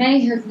 It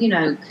may have,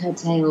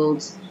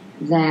 curtailed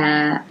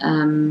their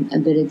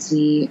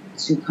ability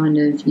to kind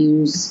of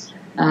use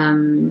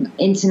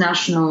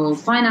international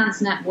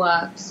finance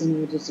networks in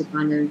order to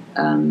kind of,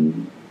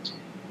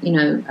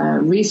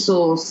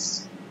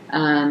 resource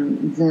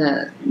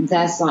the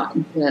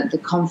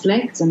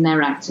conflict and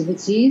their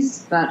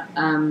activities. But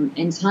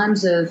in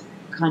terms of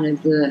kind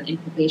of the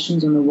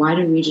implications on the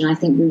wider region, I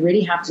think we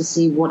really have to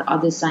see what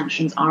other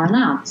sanctions are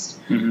announced.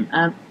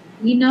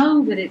 We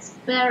know that it's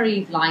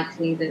very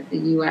likely that the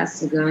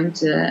US are going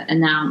to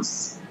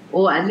announce,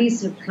 or at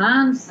least have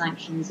planned,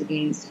 sanctions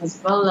against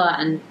Hezbollah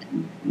and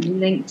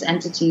linked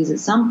entities at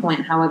some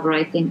point. However,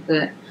 I think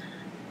that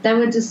there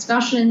were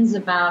discussions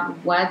about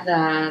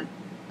whether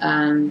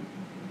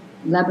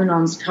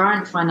Lebanon's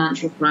current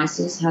financial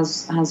crisis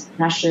has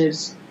pressured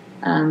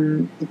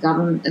the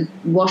government,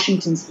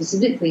 Washington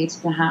specifically, to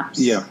perhaps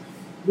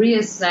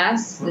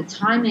reassess the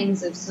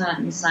timings of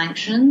certain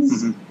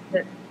sanctions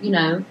that,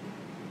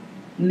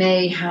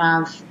 may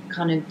have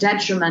kind of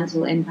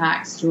detrimental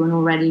impacts to an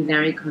already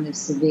very kind of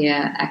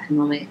severe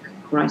economic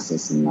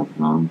crisis in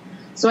Lebanon.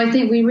 So I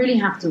think we really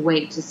have to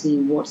wait to see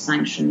what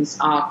sanctions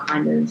are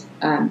kind of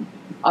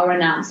are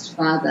announced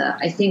further.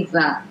 I think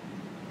that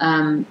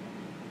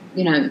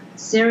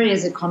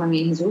Syria's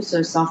economy has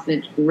also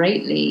suffered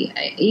greatly,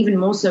 even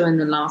more so in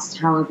the last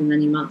however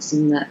many months,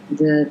 in that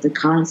the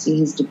currency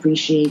has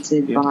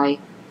depreciated by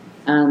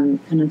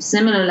kind of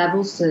similar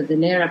levels to the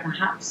lira,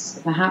 perhaps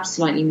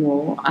slightly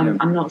more.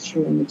 I'm not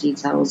sure on the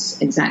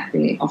details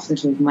exactly off the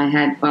top of my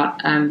head,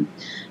 but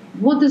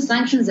what the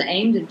sanctions are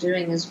aimed at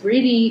doing is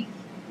really,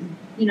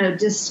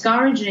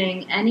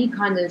 discouraging any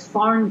kind of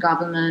foreign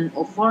government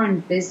or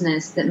foreign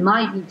business that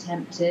might be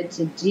tempted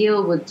to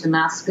deal with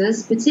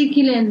Damascus,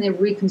 particularly in the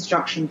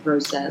reconstruction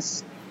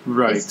process.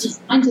 Right. It's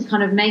designed to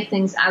kind of make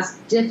things as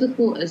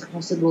difficult as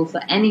possible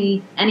for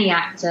any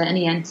actor,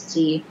 any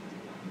entity,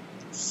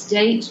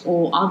 state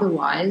or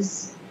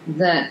otherwise,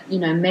 that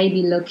may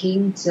be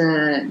looking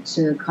to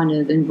kind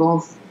of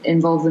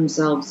involve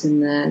themselves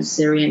in the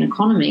Syrian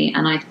economy.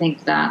 And I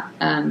think that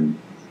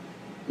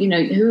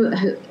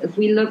if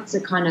we look to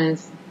kind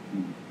of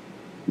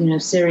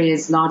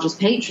Syria's largest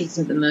patrons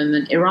at the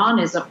moment, Iran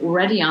is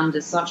already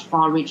under such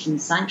far-reaching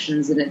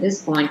sanctions that at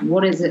this point,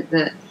 what is it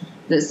that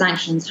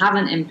sanctions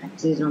haven't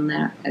impacted on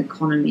their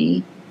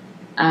economy?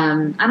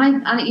 And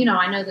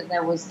I know that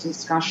there was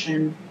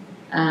discussion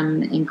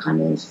in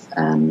kind of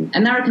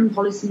American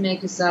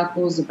policymaker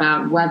circles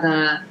about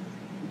whether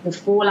the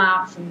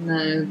fallout from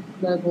the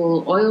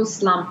global oil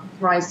slump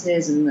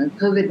prices and the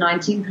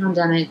COVID-19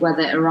 pandemic,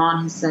 whether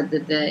Iran has said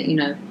that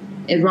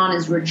Iran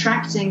is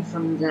retracting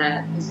from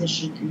their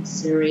position in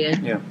Syria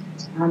to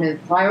kind of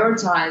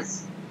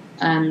prioritize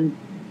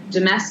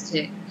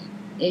domestic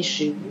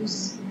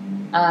issues.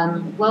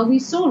 Well, we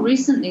saw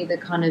recently the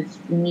kind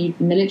of new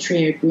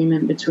military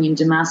agreement between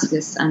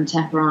Damascus and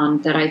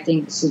Tehran that I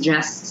think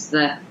suggests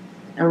that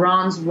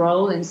Iran's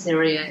role in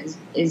Syria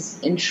is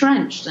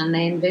entrenched, and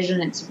they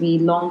envision it to be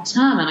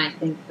long-term. And I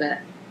think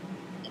that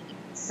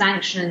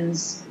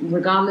sanctions,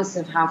 regardless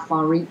of how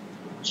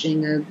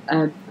far-reaching,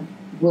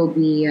 will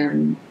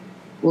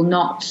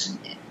not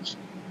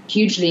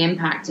hugely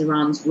impact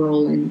Iran's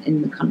role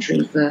in the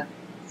country for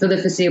the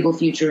foreseeable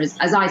future,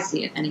 as I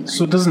see it anyway.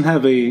 So it doesn't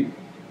have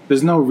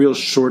there's no real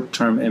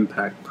short-term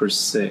impact per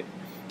se,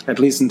 at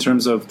least in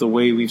terms of the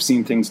way we've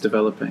seen things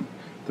developing.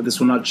 That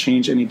this will not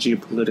change any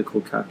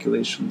geopolitical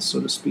calculations,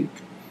 so to speak.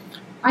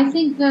 I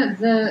think that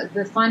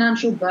the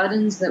financial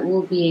burdens that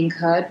will be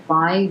incurred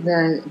by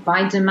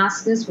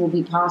Damascus will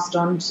be passed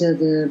on to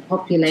the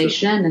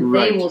population, and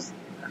they will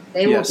be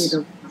the ones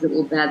that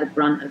will bear the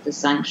brunt of the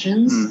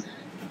sanctions.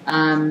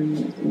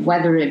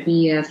 Whether it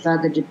be a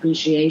further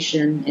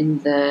depreciation in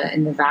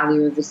the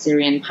value of the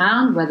Syrian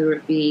pound, whether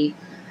it be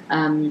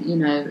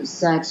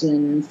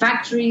certain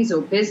factories or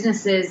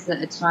businesses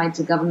that are tied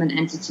to government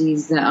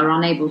entities that are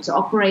unable to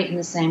operate in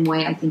the same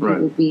way. I think it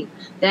will be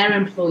their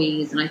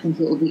employees, and I think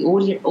it will be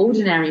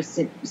ordinary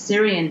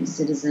Syrian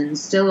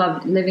citizens still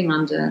living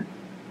under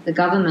the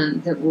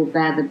government that will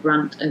bear the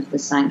brunt of the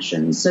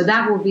sanctions. So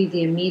that will be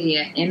the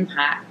immediate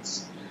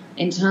impact.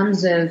 In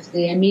terms of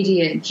the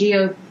immediate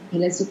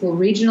geopolitical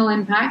regional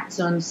impact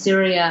on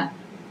Syria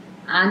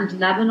and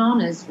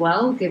Lebanon as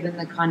well, given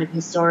the kind of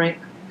historic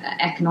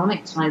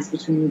economic ties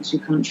between the two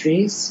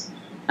countries,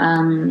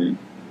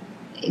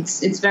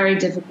 it's very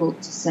difficult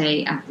to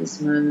say at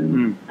this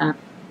moment,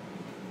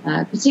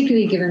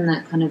 particularly given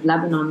that kind of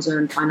Lebanon's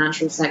own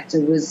financial sector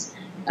was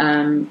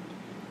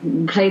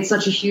played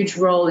such a huge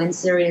role in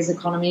Syria's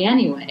economy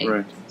anyway.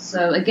 Right.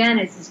 So again,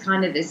 it's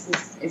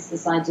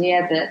this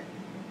idea that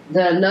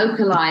the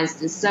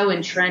localized is so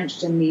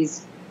entrenched in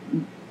these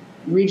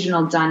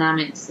regional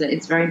dynamics that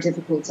it's very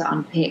difficult to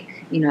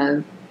unpick,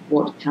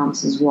 what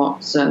counts as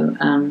what. So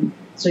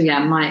yeah,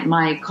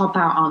 my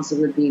cop-out answer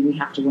would be we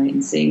have to wait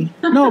and see.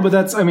 No, but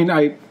that's,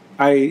 I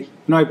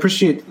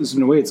appreciate this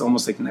in a way. It's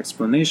almost like an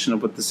explanation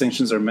of what the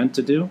sanctions are meant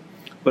to do,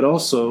 but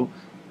also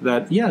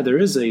that, yeah, there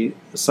is a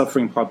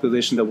suffering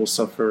population that will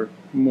suffer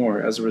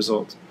more as a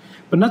result.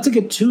 But not to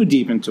get too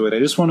deep into it, I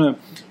just want to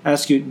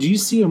ask you, do you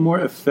see a more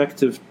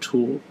effective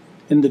tool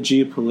in the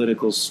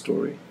geopolitical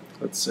story,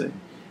 let's say,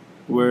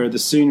 where the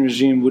Syrian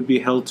regime would be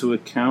held to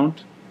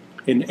account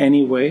in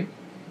any way,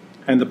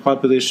 and the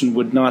population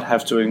would not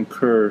have to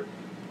incur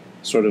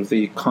sort of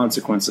the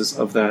consequences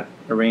of that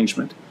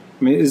arrangement?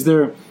 I mean,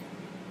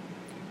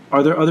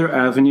 are there other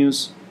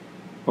avenues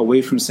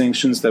away from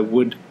sanctions that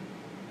would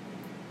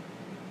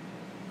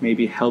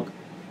maybe help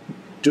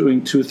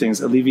doing two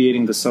things: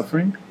 alleviating the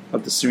suffering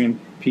of the Syrian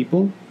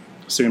people,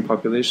 Syrian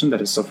population that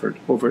has suffered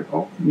over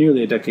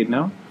nearly a decade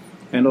now,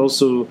 and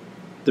also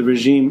the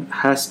regime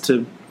has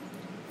to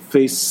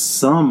face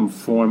some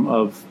form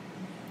of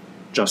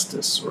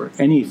justice or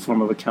any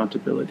form of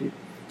accountability?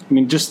 I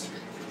mean,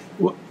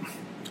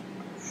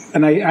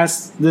 and I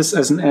ask this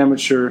as an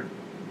amateur,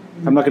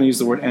 I'm not going to use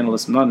the word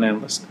analyst, I'm not an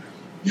analyst,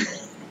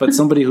 but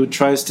somebody who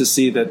tries to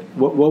see that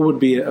what would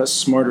be a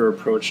smarter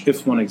approach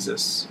if one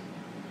exists.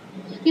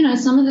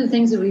 Some of the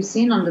things that we've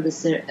seen under the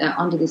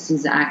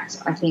CESAR Act,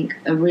 I think,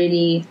 are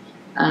really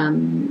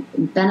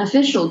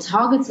beneficial,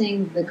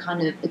 targeting the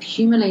kind of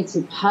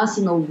accumulated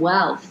personal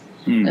wealth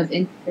of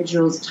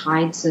individuals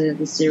tied to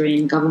the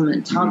Syrian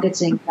government,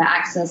 targeting their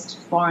access to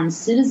foreign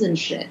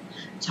citizenship,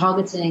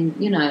 targeting,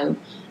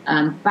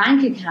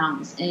 bank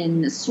accounts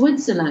in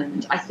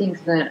Switzerland. I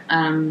think that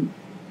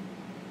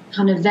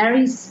kind of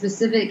very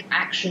specific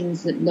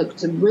actions that look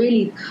to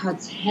really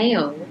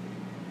curtail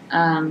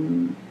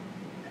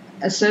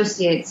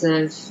associates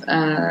of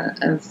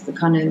the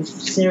kind of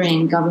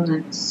Syrian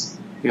government's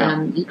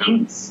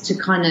links to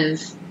kind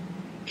of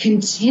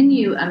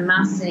continue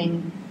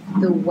amassing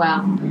the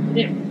wealth. But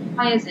it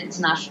requires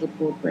international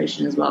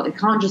cooperation as well. It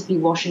can't just be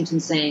Washington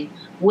saying,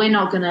 we're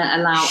not going to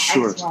allow X,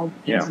 Y, Z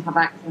to have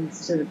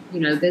access to,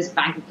 this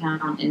bank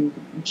account in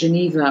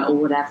Geneva or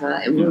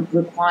whatever. It would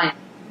require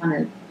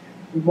kind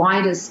of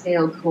wider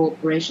scale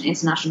cooperation,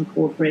 international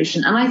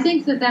cooperation. And I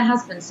think that there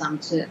has been some,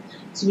 to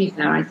be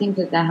fair. I think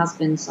that there has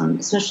been some,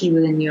 especially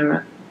within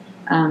Europe.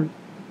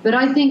 But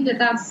I think that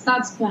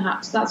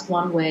that's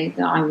one way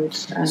that I would.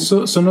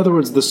 So in other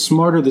words, the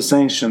smarter the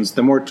sanctions,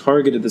 the more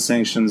targeted the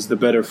sanctions, the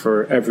better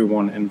for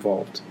everyone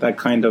involved. That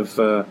kind of,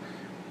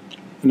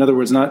 in other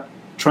words, not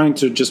trying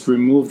to just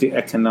remove the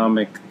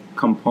economic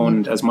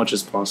component as much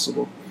as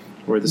possible,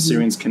 where the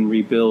Syrians can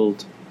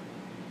rebuild.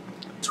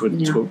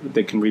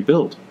 They can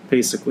rebuild,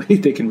 basically.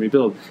 They can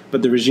rebuild,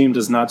 but the regime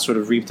does not sort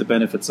of reap the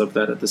benefits of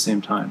that at the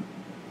same time.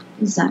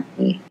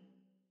 Exactly.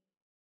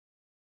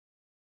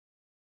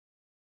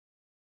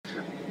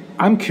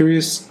 I'm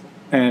curious,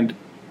 and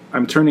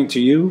I'm turning to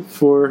you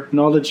for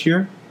knowledge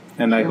here.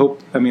 And I hope,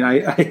 I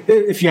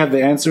if you have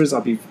the answers,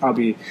 I'll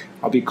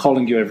be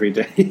calling you every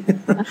day.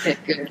 Okay,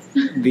 good.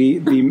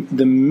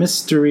 The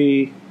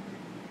mystery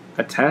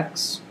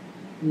attacks.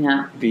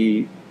 Yeah.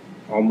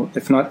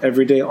 If not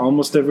every day,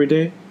 almost every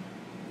day,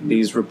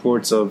 these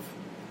reports of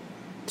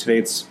today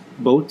it's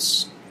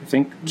boats. I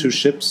think 2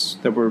 ships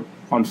that were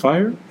on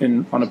fire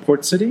on a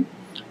port city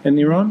in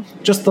Iran.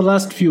 Just the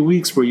last few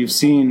weeks, where you've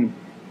seen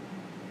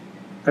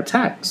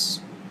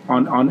attacks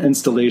on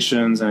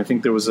installations, and I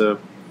think there was a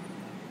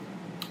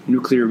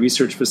nuclear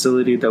research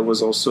facility that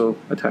was also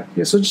attacked.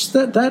 Yeah, so just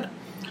that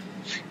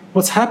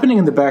what's happening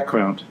in the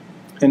background,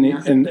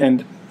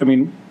 and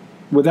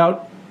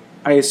without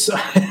I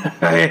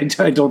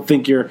don't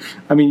think you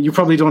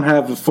probably don't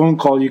have a phone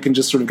call you can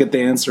just sort of get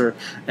the answer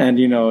and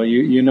you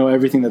know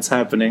everything that's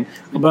happening.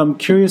 But I'm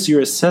curious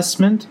your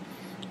assessment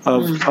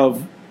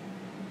of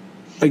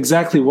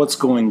exactly what's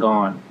going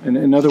on. And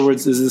in other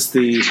words, is this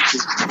the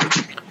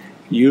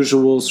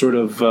usual sort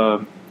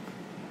of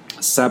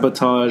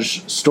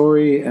sabotage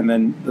story, and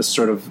then the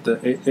sort of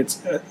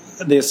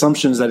the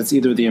assumption is that it's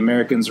either the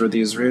Americans or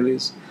the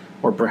Israelis,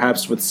 or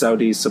perhaps with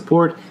Saudi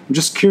support. I'm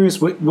just curious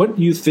what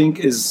you think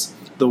is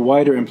the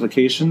wider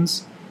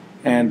implications,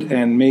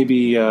 and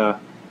maybe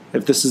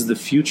if this is the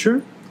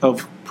future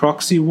of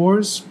proxy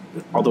wars,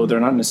 although they're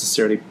not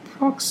necessarily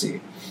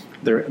proxy,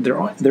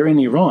 they're in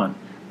Iran,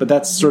 but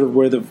that's sort of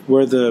where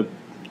the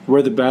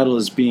battle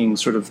is being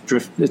sort of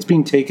it's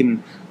being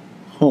taken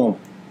home,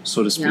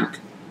 so to speak. Yeah.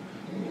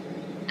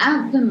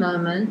 At the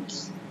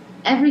moment,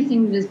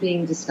 everything that is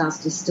being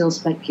discussed is still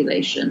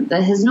speculation.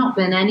 There has not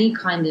been any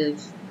kind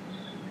of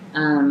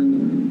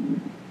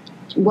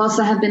whilst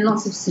there have been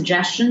lots of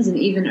suggestions, and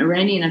even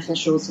Iranian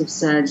officials have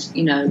said,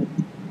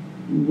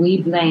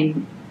 we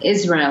blame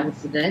Israel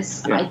for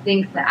this. Yeah. I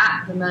think that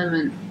at the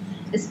moment,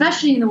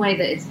 especially in the way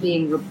that it's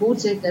being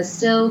reported, there's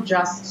still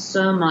just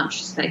so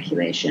much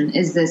speculation.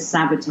 Is this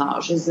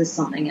sabotage? Is this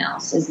something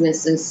else? Is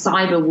this a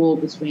cyber war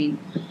between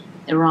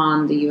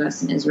Iran, the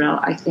US, and Israel?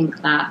 I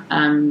think that,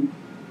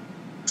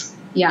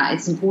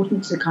 it's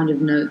important to kind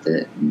of note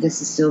that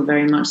this is still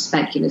very much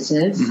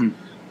speculative.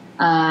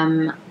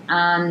 Mm-hmm.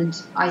 And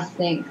I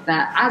think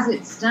that as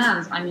it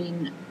stands, I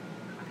mean,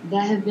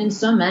 there have been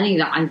so many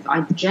that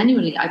I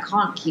genuinely, I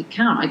can't keep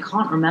count. I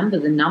can't remember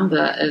the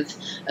number of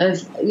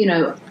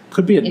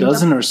could be a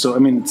dozen or so. I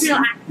mean,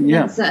 that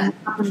have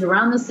happened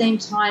around the same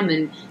time.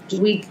 And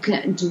do we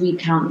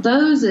count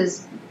those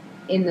as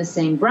in the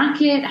same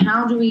bracket?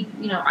 How do we,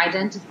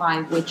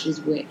 identify which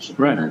is which at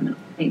the moment?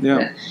 I think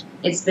that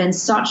it's been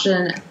such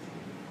a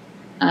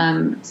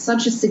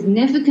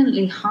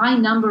significantly high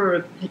number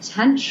of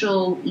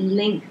potential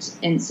linked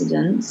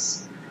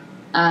incidents.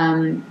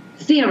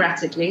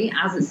 Theoretically,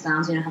 as it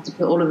stands, have to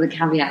put all of the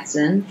caveats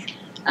in.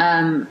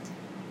 I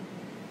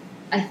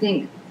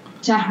think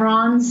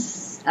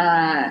Tehran's,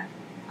 I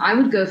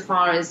would go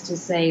far as to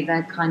say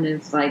their kind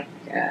of like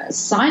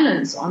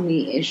silence on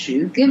the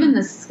issue, given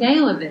the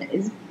scale of it,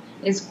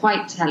 is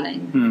quite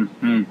telling.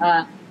 Mm-hmm.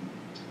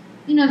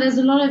 There's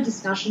a lot of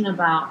discussion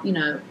about,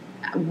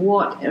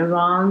 what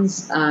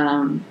Iran's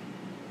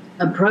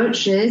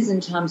approach is in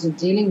terms of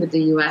dealing with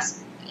the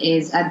US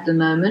is at the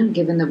moment,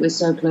 given that we're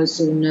so close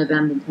to the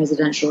November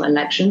presidential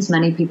elections.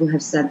 Many people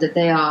have said that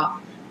they are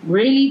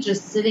really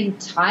just sitting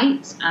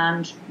tight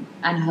and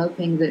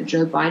hoping that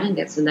Joe Biden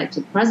gets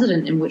elected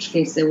president, in which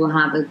case they will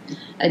have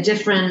a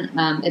different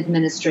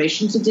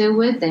administration to deal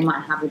with. They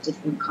might have a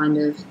different kind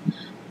of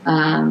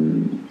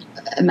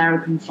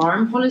American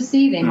foreign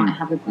policy. They might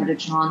have a better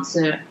chance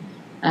at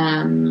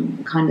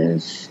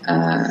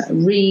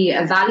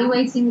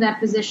re-evaluating their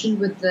position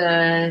with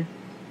the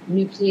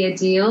nuclear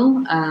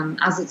deal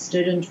as it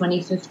stood in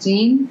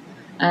 2015.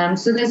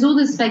 So there's all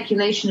this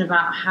speculation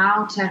about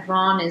how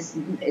Tehran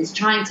is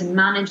trying to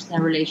manage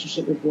their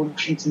relationship with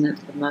Washington at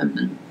the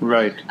moment.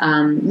 Right.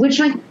 Which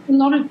I think a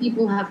lot of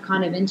people have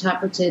kind of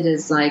interpreted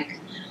as like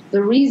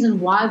the reason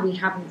why we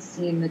haven't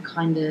seen the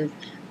kind of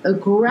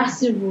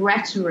aggressive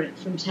rhetoric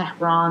from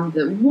Tehran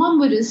that one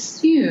would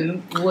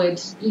assume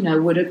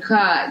would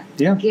occur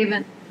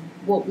given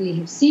what we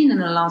have seen in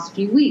the last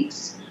few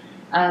weeks.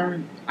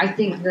 I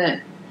think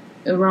that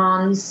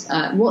Iran's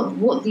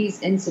what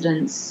these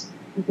incidents,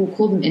 people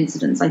call them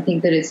incidents. I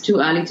think that it's too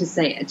early to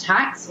say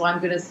attacks, so I'm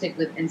going to stick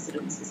with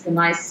incidents. It's a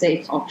nice,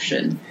 safe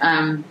option.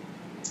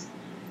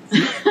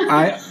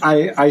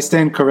 I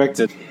stand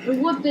corrected. But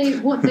what they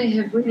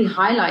have really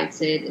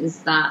highlighted is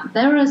that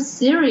there are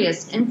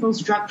serious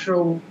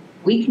infrastructural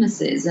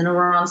weaknesses in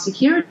Iran's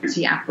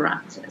security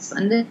apparatus,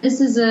 and this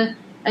is a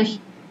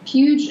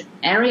huge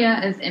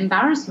area of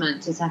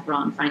embarrassment to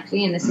Tehran,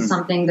 frankly. And this is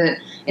something that,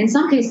 in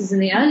some cases, in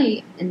the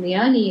early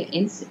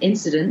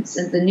incidents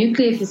at the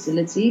nuclear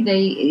facility,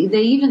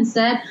 they even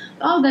said,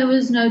 "Oh, there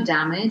was no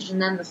damage," and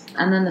then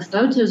the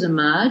photos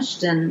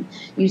emerged, and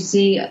you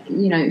see,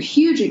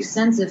 huge,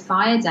 extensive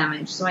fire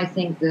damage. So I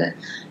think that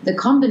the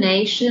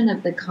combination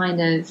of the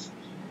kind of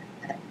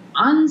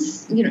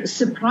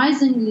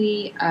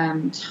surprisingly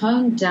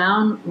toned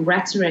down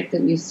rhetoric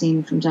that we've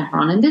seen from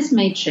Tehran, and this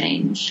may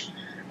change,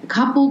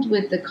 coupled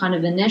with the kind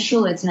of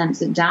initial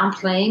attempts at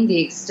downplaying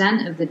the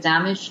extent of the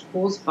damage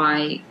caused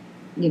by,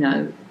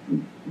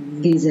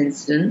 these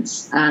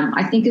incidents,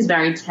 I think is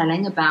very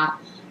telling about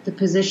the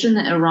position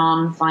that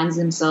Iran finds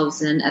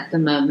themselves in at the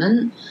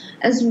moment,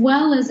 as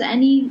well as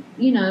any,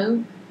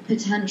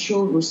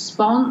 potential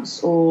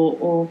response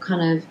or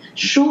kind of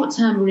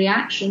short-term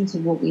reaction to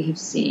what we have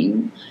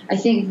seen. I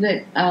think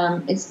that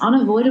it's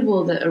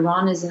unavoidable that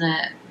Iran is in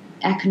a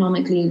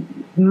economically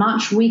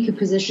much weaker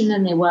position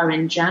than they were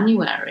in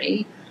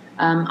January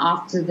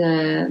after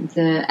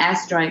the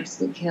airstrikes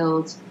that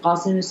killed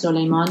Qasem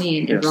Soleimani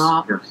in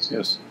Iraq.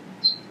 Yes.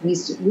 We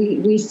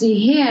see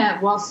here,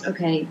 whilst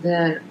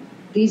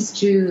these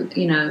two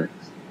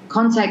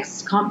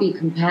contexts can't be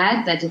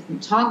compared. They're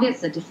different targets.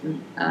 They're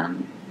different.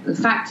 The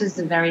factors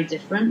are very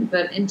different.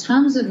 But in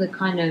terms of the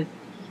kind of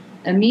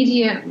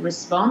immediate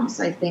response,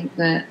 I think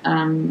that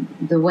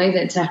the way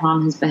that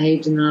Tehran has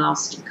behaved in the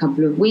last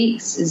couple of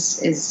weeks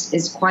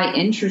is quite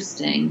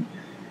interesting.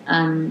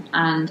 And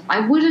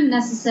I wouldn't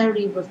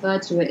necessarily refer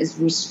to it as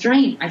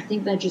restraint. I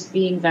think they're just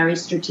being very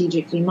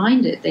strategically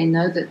minded. They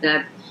know that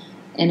they're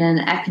in an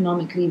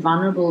economically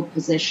vulnerable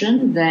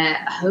position.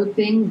 They're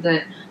hoping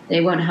that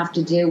they won't have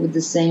to deal with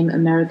the same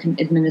American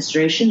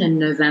administration in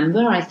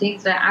November. I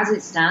think that as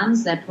it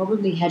stands, they're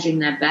probably hedging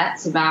their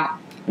bets about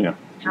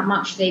how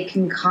much they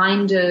can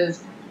kind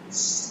of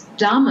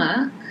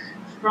stomach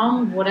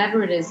from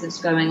whatever it is that's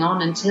going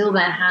on until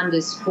their hand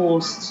is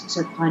forced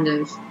to kind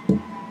of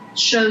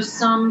show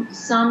some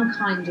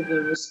kind of a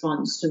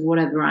response to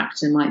whatever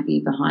actor might be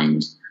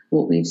behind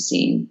what we've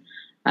seen.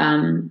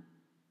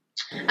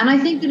 And I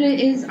think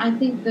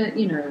that,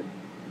 you know,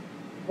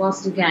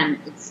 whilst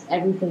again,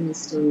 everything is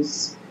still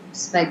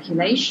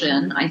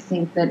speculation, I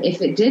think that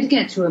if it did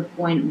get to a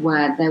point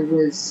where there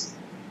was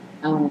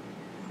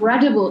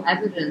credible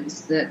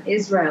evidence that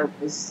Israel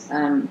was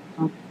kind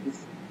of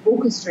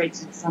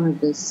orchestrating some of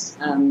this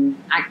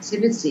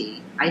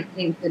activity, I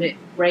think that it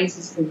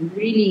raises the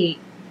really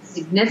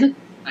significant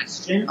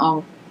question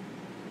of,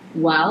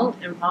 well,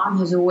 Iran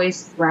has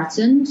always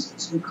threatened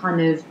to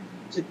kind of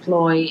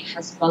deploy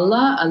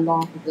Hezbollah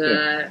along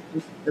the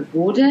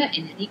border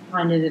in any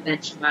kind of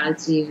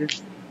eventuality of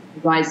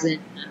rising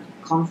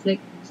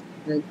conflict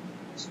between the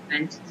two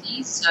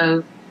entities.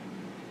 So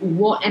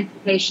what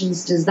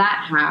implications does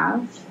that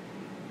have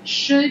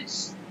should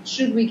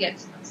we get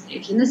to that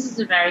stage? And this is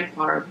a very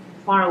far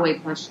away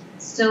question.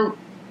 It's still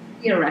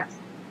theoretical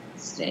at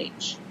this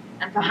stage,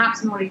 and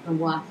perhaps not even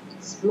worth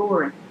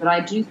exploring. But I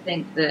do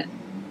think that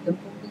the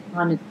more we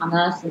kind of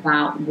unearth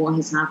about what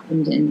has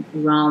happened in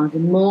Iran, the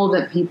more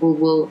that people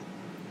will,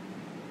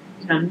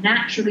 you know,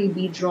 naturally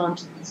be drawn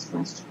to these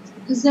questions,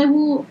 because there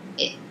will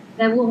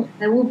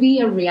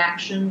be a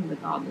reaction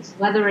regardless,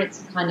 whether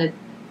it's a kind of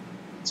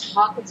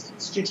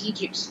targeted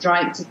strategic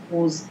strike to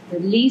cause the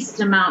least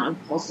amount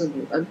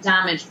of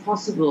damage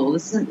possible.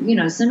 You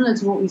know, similar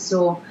to what we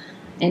saw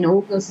in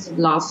August of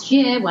last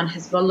year when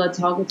Hezbollah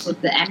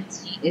targeted the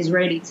empty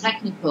Israeli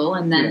technical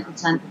and then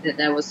pretended that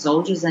there were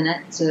soldiers in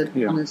it to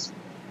kind of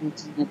in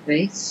their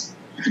base.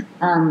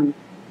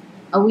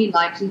 Are we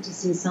likely to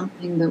see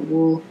something that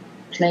will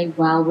play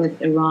well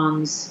with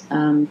Iran's,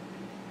 the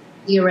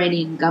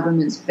Iranian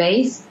government's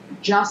base,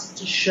 just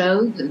to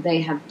show that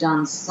they have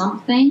done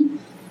something,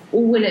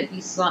 or will it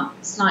be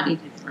slightly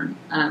different?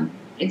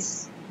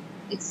 It's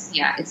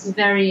a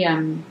very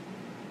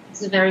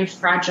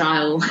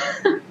fragile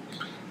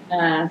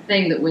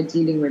thing that we're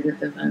dealing with at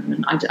the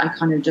moment. I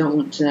kind of don't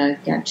want to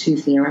get too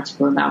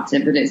theoretical about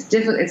it, but it's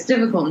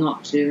difficult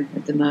not to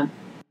at the moment.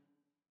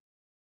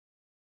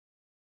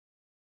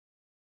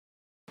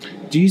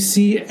 Do you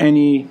see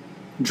any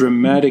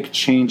dramatic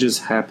changes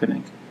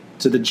happening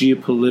to the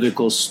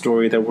geopolitical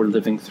story that we're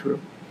living through?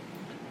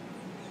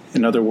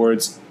 In other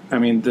words, I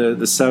mean,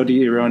 the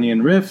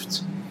Saudi-Iranian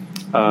rift,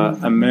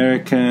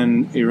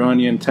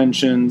 American-Iranian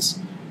tensions,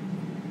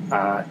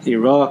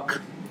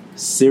 Iraq,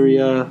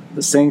 Syria,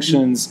 the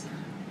sanctions,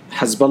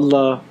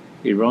 Hezbollah,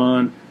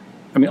 Iran,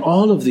 I mean,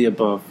 all of the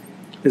above.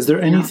 Is there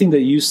anything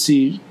that you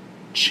see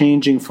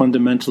changing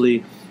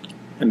fundamentally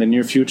in the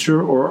near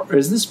future, or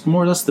is this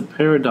more or less the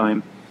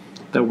paradigm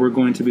that we're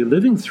going to be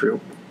living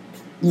through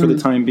for the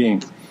time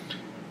being?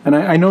 And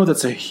I know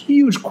that's a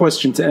huge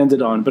question to end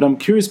it on, but I'm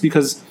curious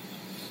because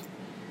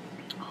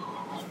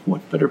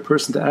what better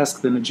person to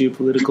ask than a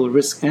geopolitical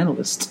risk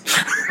analyst?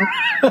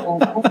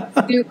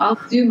 I'll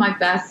do my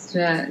best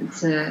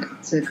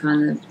to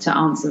kind of to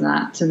answer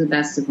that to the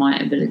best of my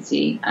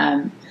ability,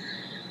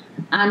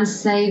 and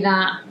say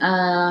that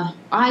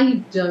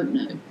I don't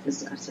know for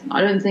certain.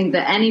 I don't think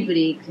that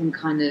anybody can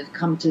kind of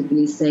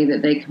comfortably say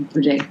that they can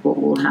predict what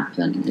will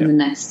happen in the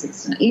next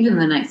even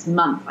the next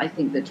month. I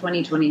think that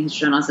 2020 has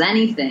shown us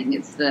anything.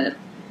 It's that,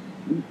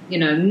 you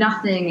know,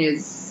 nothing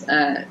is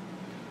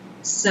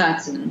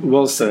certain.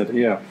 Well said.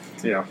 Yeah.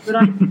 But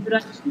I do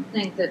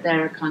think that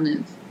there are kind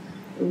of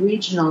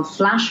regional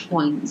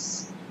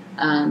flashpoints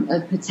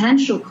of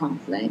potential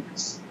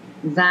conflict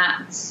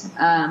that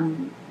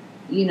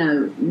you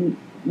know,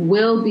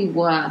 will be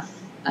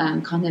worth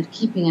kind of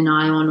keeping an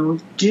eye on, or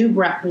do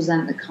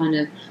represent the kind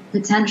of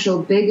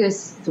potential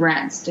biggest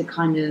threats to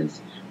kind of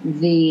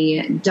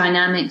the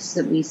dynamics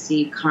that we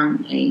see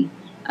currently.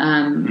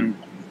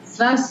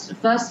 First,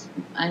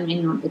 I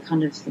mean, not the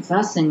kind of the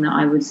first thing that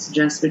I would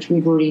suggest, which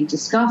we've already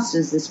discussed,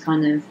 is this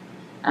kind of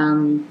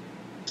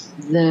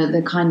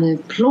the kind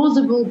of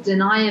plausible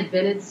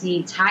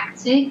deniability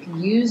tactic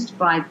used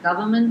by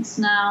governments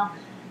now,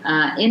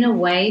 in a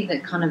way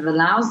that kind of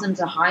allows them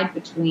to hide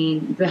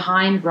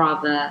behind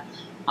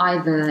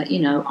either, you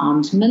know,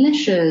 armed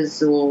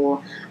militias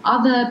or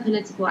other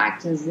political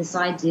actors. This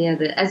idea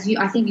that, I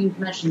think you've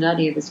mentioned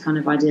earlier, this kind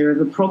of idea of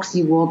a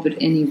proxy war, but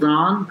in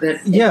Iran.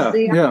 But it's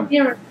the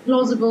idea of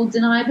plausible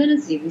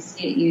deniability. We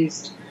see it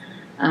used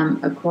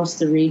across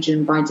the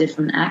region by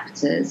different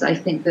actors. I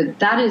think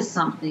that is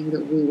something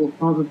that we will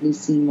probably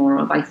see more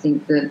of. I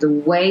think that the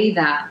way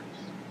that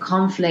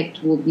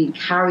conflict will be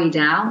carried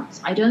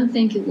out, I don't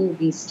think it will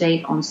be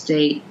state on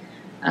state,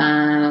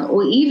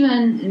 or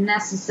even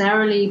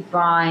necessarily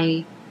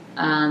by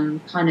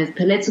kind of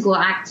political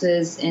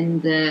actors,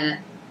 in the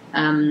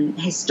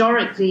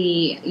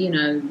historically,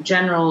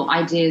 general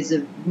ideas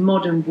of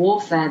modern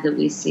warfare that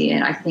we see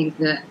it. I think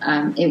that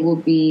it will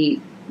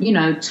be,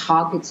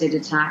 targeted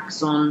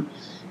attacks on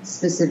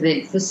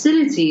specific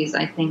facilities.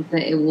 I think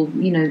that it will,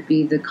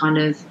 be the kind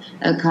of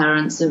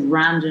occurrence of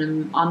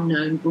random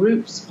unknown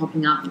groups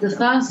popping up. The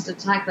first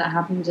attack that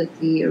happened at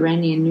the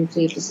Iranian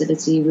nuclear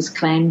facility was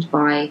claimed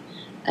by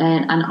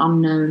an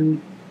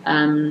unknown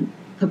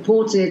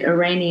purported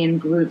Iranian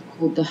group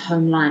called the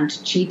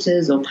Homeland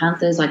Cheetahs or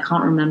Panthers. I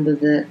can't remember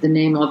the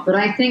name of, but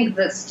I think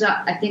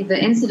that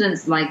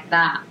incidents like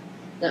that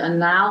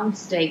allow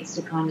states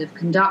to kind of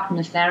conduct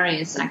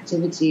nefarious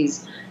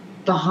activities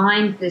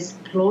behind this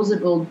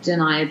plausible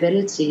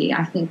deniability,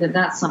 I think that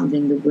that's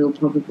something that we'll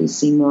probably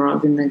see more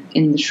of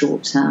in the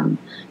short term,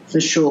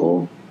 for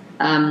sure.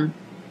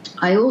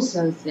 I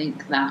also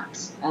think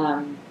that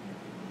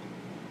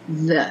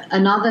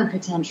another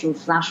potential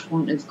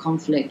flashpoint of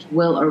conflict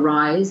will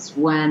arise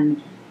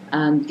when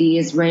the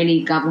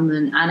Israeli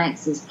government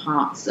annexes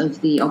parts of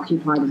the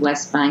occupied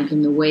West Bank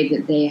in the way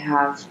that they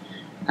have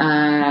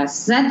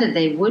said that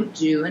they would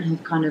do, and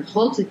have kind of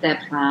halted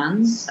their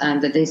plans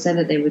that they said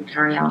that they would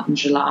carry out in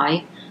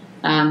July.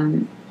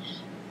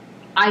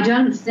 I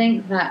don't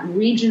think that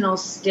regional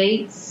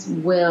states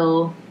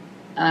will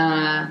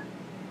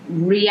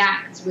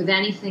react with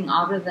anything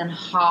other than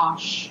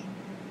harsh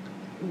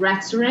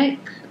rhetoric.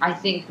 I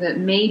think that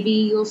maybe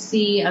you'll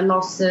see a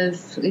loss of,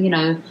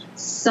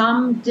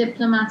 some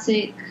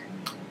diplomatic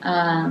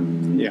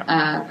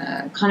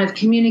kind of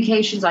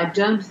communications. I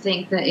don't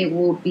think that it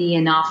will be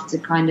enough to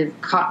kind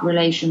of cut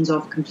relations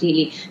off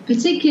completely,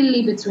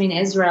 particularly between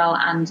Israel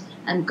and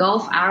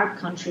Gulf Arab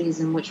countries,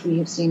 in which we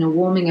have seen a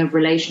warming of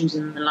relations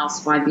in the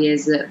last 5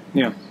 years that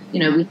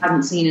we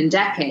haven't seen in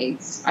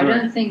decades. I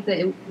don't think that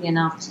it would be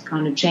enough to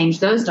kind of change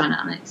those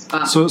dynamics.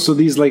 But so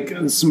these like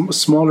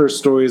smaller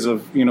stories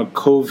of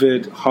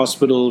COVID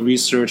hospital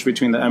research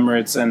between the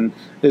Emirates and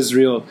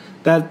Israel,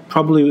 that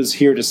probably was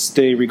here to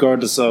stay,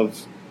 regardless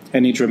of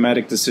any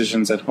dramatic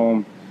decisions at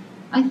home.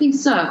 I think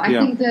so. I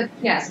think that,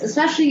 yes,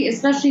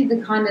 especially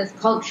the kind of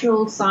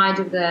cultural side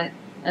of the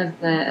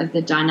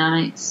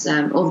dynamics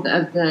of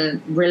the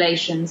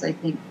relations. I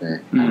think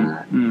that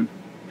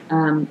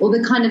or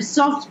the kind of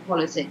soft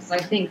politics. I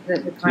think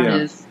that the kind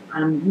of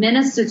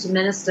minister to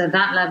minister,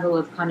 that level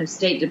of kind of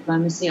state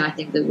diplomacy, I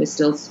think that we're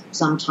still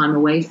some time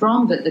away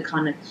from. But the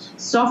kind of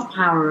soft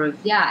power of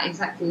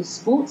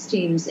sports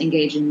teams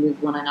engaging with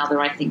one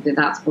another, I think that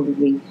that's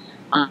probably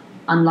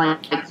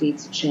unlikely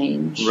to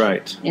change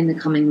in the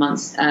coming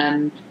months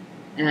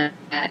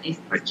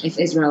if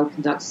Israel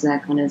conducts their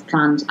kind of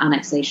planned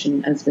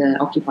annexation of the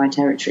occupied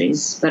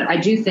territories. But I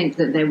do think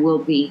that there will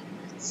be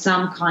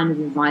some kind of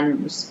a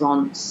violent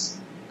response.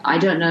 I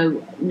don't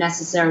know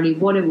necessarily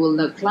what it will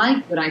look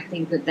like, but I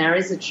think that there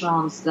is a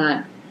chance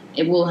that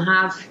it will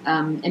have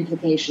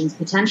implications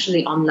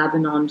potentially on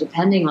Lebanon,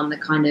 depending on the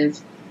kind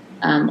of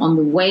on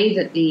the way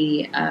that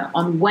the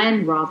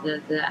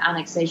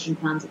annexation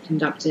plans are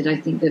conducted. I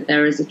think that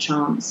there is a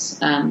chance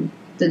that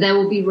there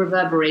will be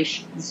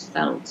reverberations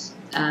felt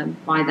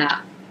by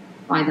that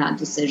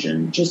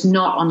decision, just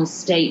not on a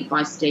state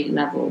by state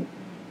level.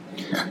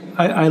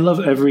 I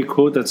love every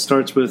quote that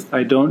starts with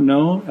 "I don't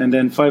know," and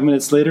then 5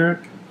 minutes later,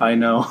 I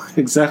know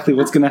exactly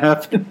what's going to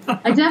happen.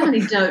 I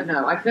definitely don't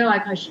know. I feel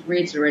like I should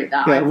reiterate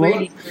that. I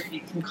really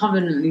can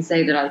confidently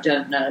say that I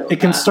don't know. It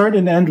can start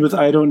and end with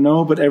 "I don't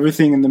know," but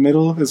everything in the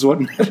middle is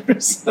what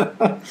matters.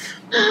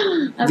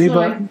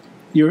 Deeba,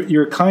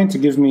 you're kind to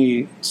give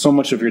me so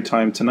much of your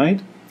time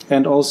tonight,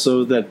 and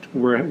also that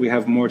we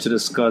have more to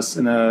discuss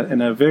in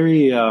a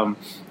very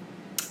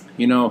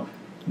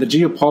the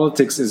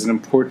geopolitics is an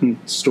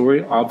important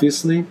story,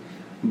 obviously,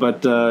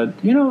 but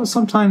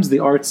sometimes the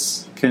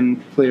arts can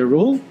play a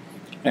role,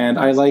 and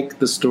I like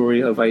the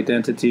story of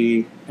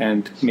identity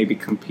and maybe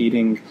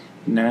competing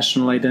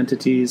national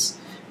identities.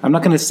 I'm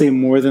not going to say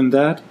more than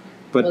that,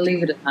 but we'll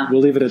leave it at that.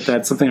 We'll leave it at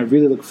that. Something I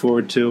really look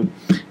forward to,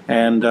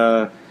 and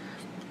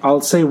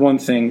I'll say one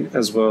thing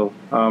as well.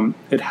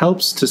 It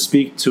helps to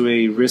speak to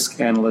a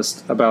risk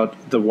analyst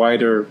about the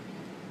wider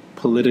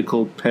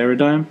political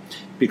paradigm,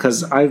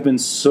 because I've been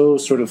so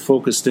sort of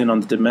focused in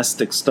on the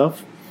domestic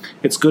stuff.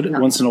 It's good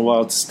once in a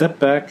while to step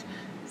back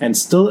and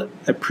still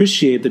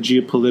appreciate the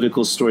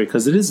geopolitical story,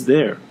 because it is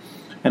there.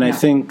 And I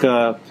think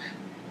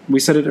we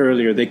said it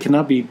earlier, they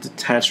cannot be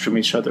detached from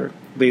each other.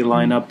 They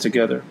line up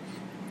together.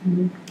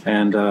 Mm-hmm.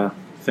 And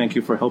thank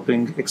you for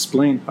helping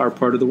explain our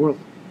part of the world.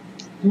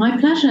 My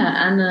pleasure.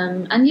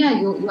 And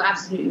you're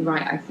absolutely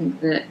right. I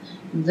think that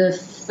the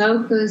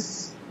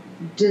focus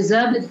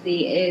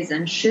deservedly is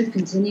and should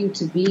continue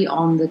to be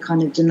on the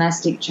kind of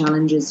domestic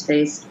challenges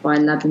faced by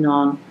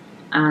Lebanon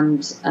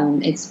and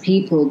its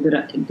people.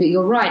 But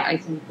you're right. I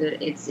think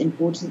that it's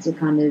important to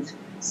kind of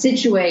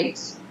situate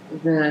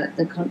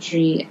the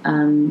country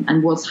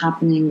and what's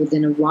happening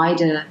within a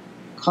wider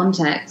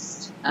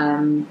context,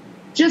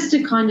 just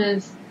to kind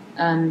of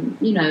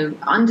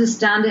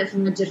understand it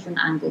from a different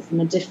angle, from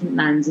a different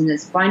lens. And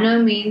it's by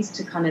no means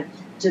to kind of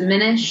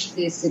diminish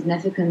the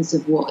significance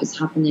of what is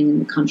happening in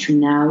the country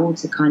now, or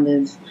to kind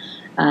of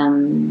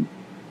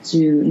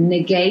to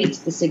negate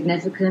the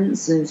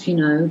significance of,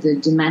 the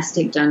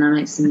domestic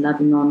dynamics in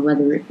Lebanon,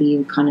 whether it be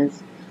a kind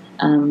of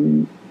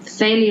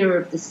failure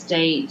of the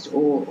state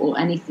or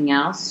anything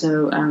else.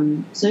 So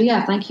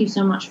yeah, thank you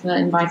so much for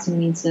inviting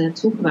me to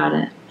talk about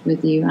it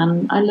with you,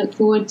 and I look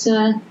forward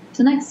to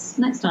next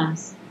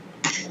times.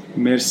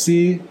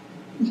 Merci.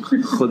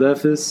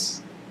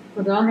 Khodafis.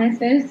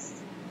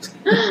 Khodafis.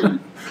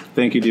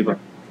 Thank you, Deeba.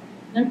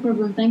 No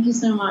problem. Thank you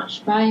so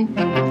much. Bye.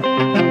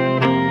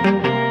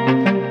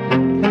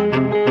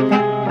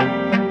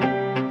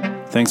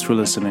 Thanks for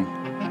listening,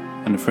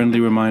 and a friendly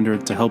reminder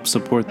to help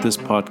support this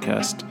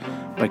podcast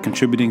by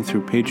contributing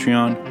through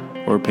Patreon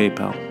or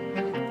PayPal.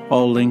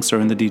 All links are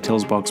in the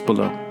details box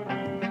below.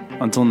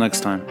 Until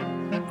next time,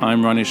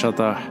 I'm Ronnie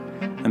Shatah,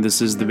 and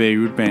this is the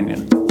Beirut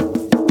Banyan.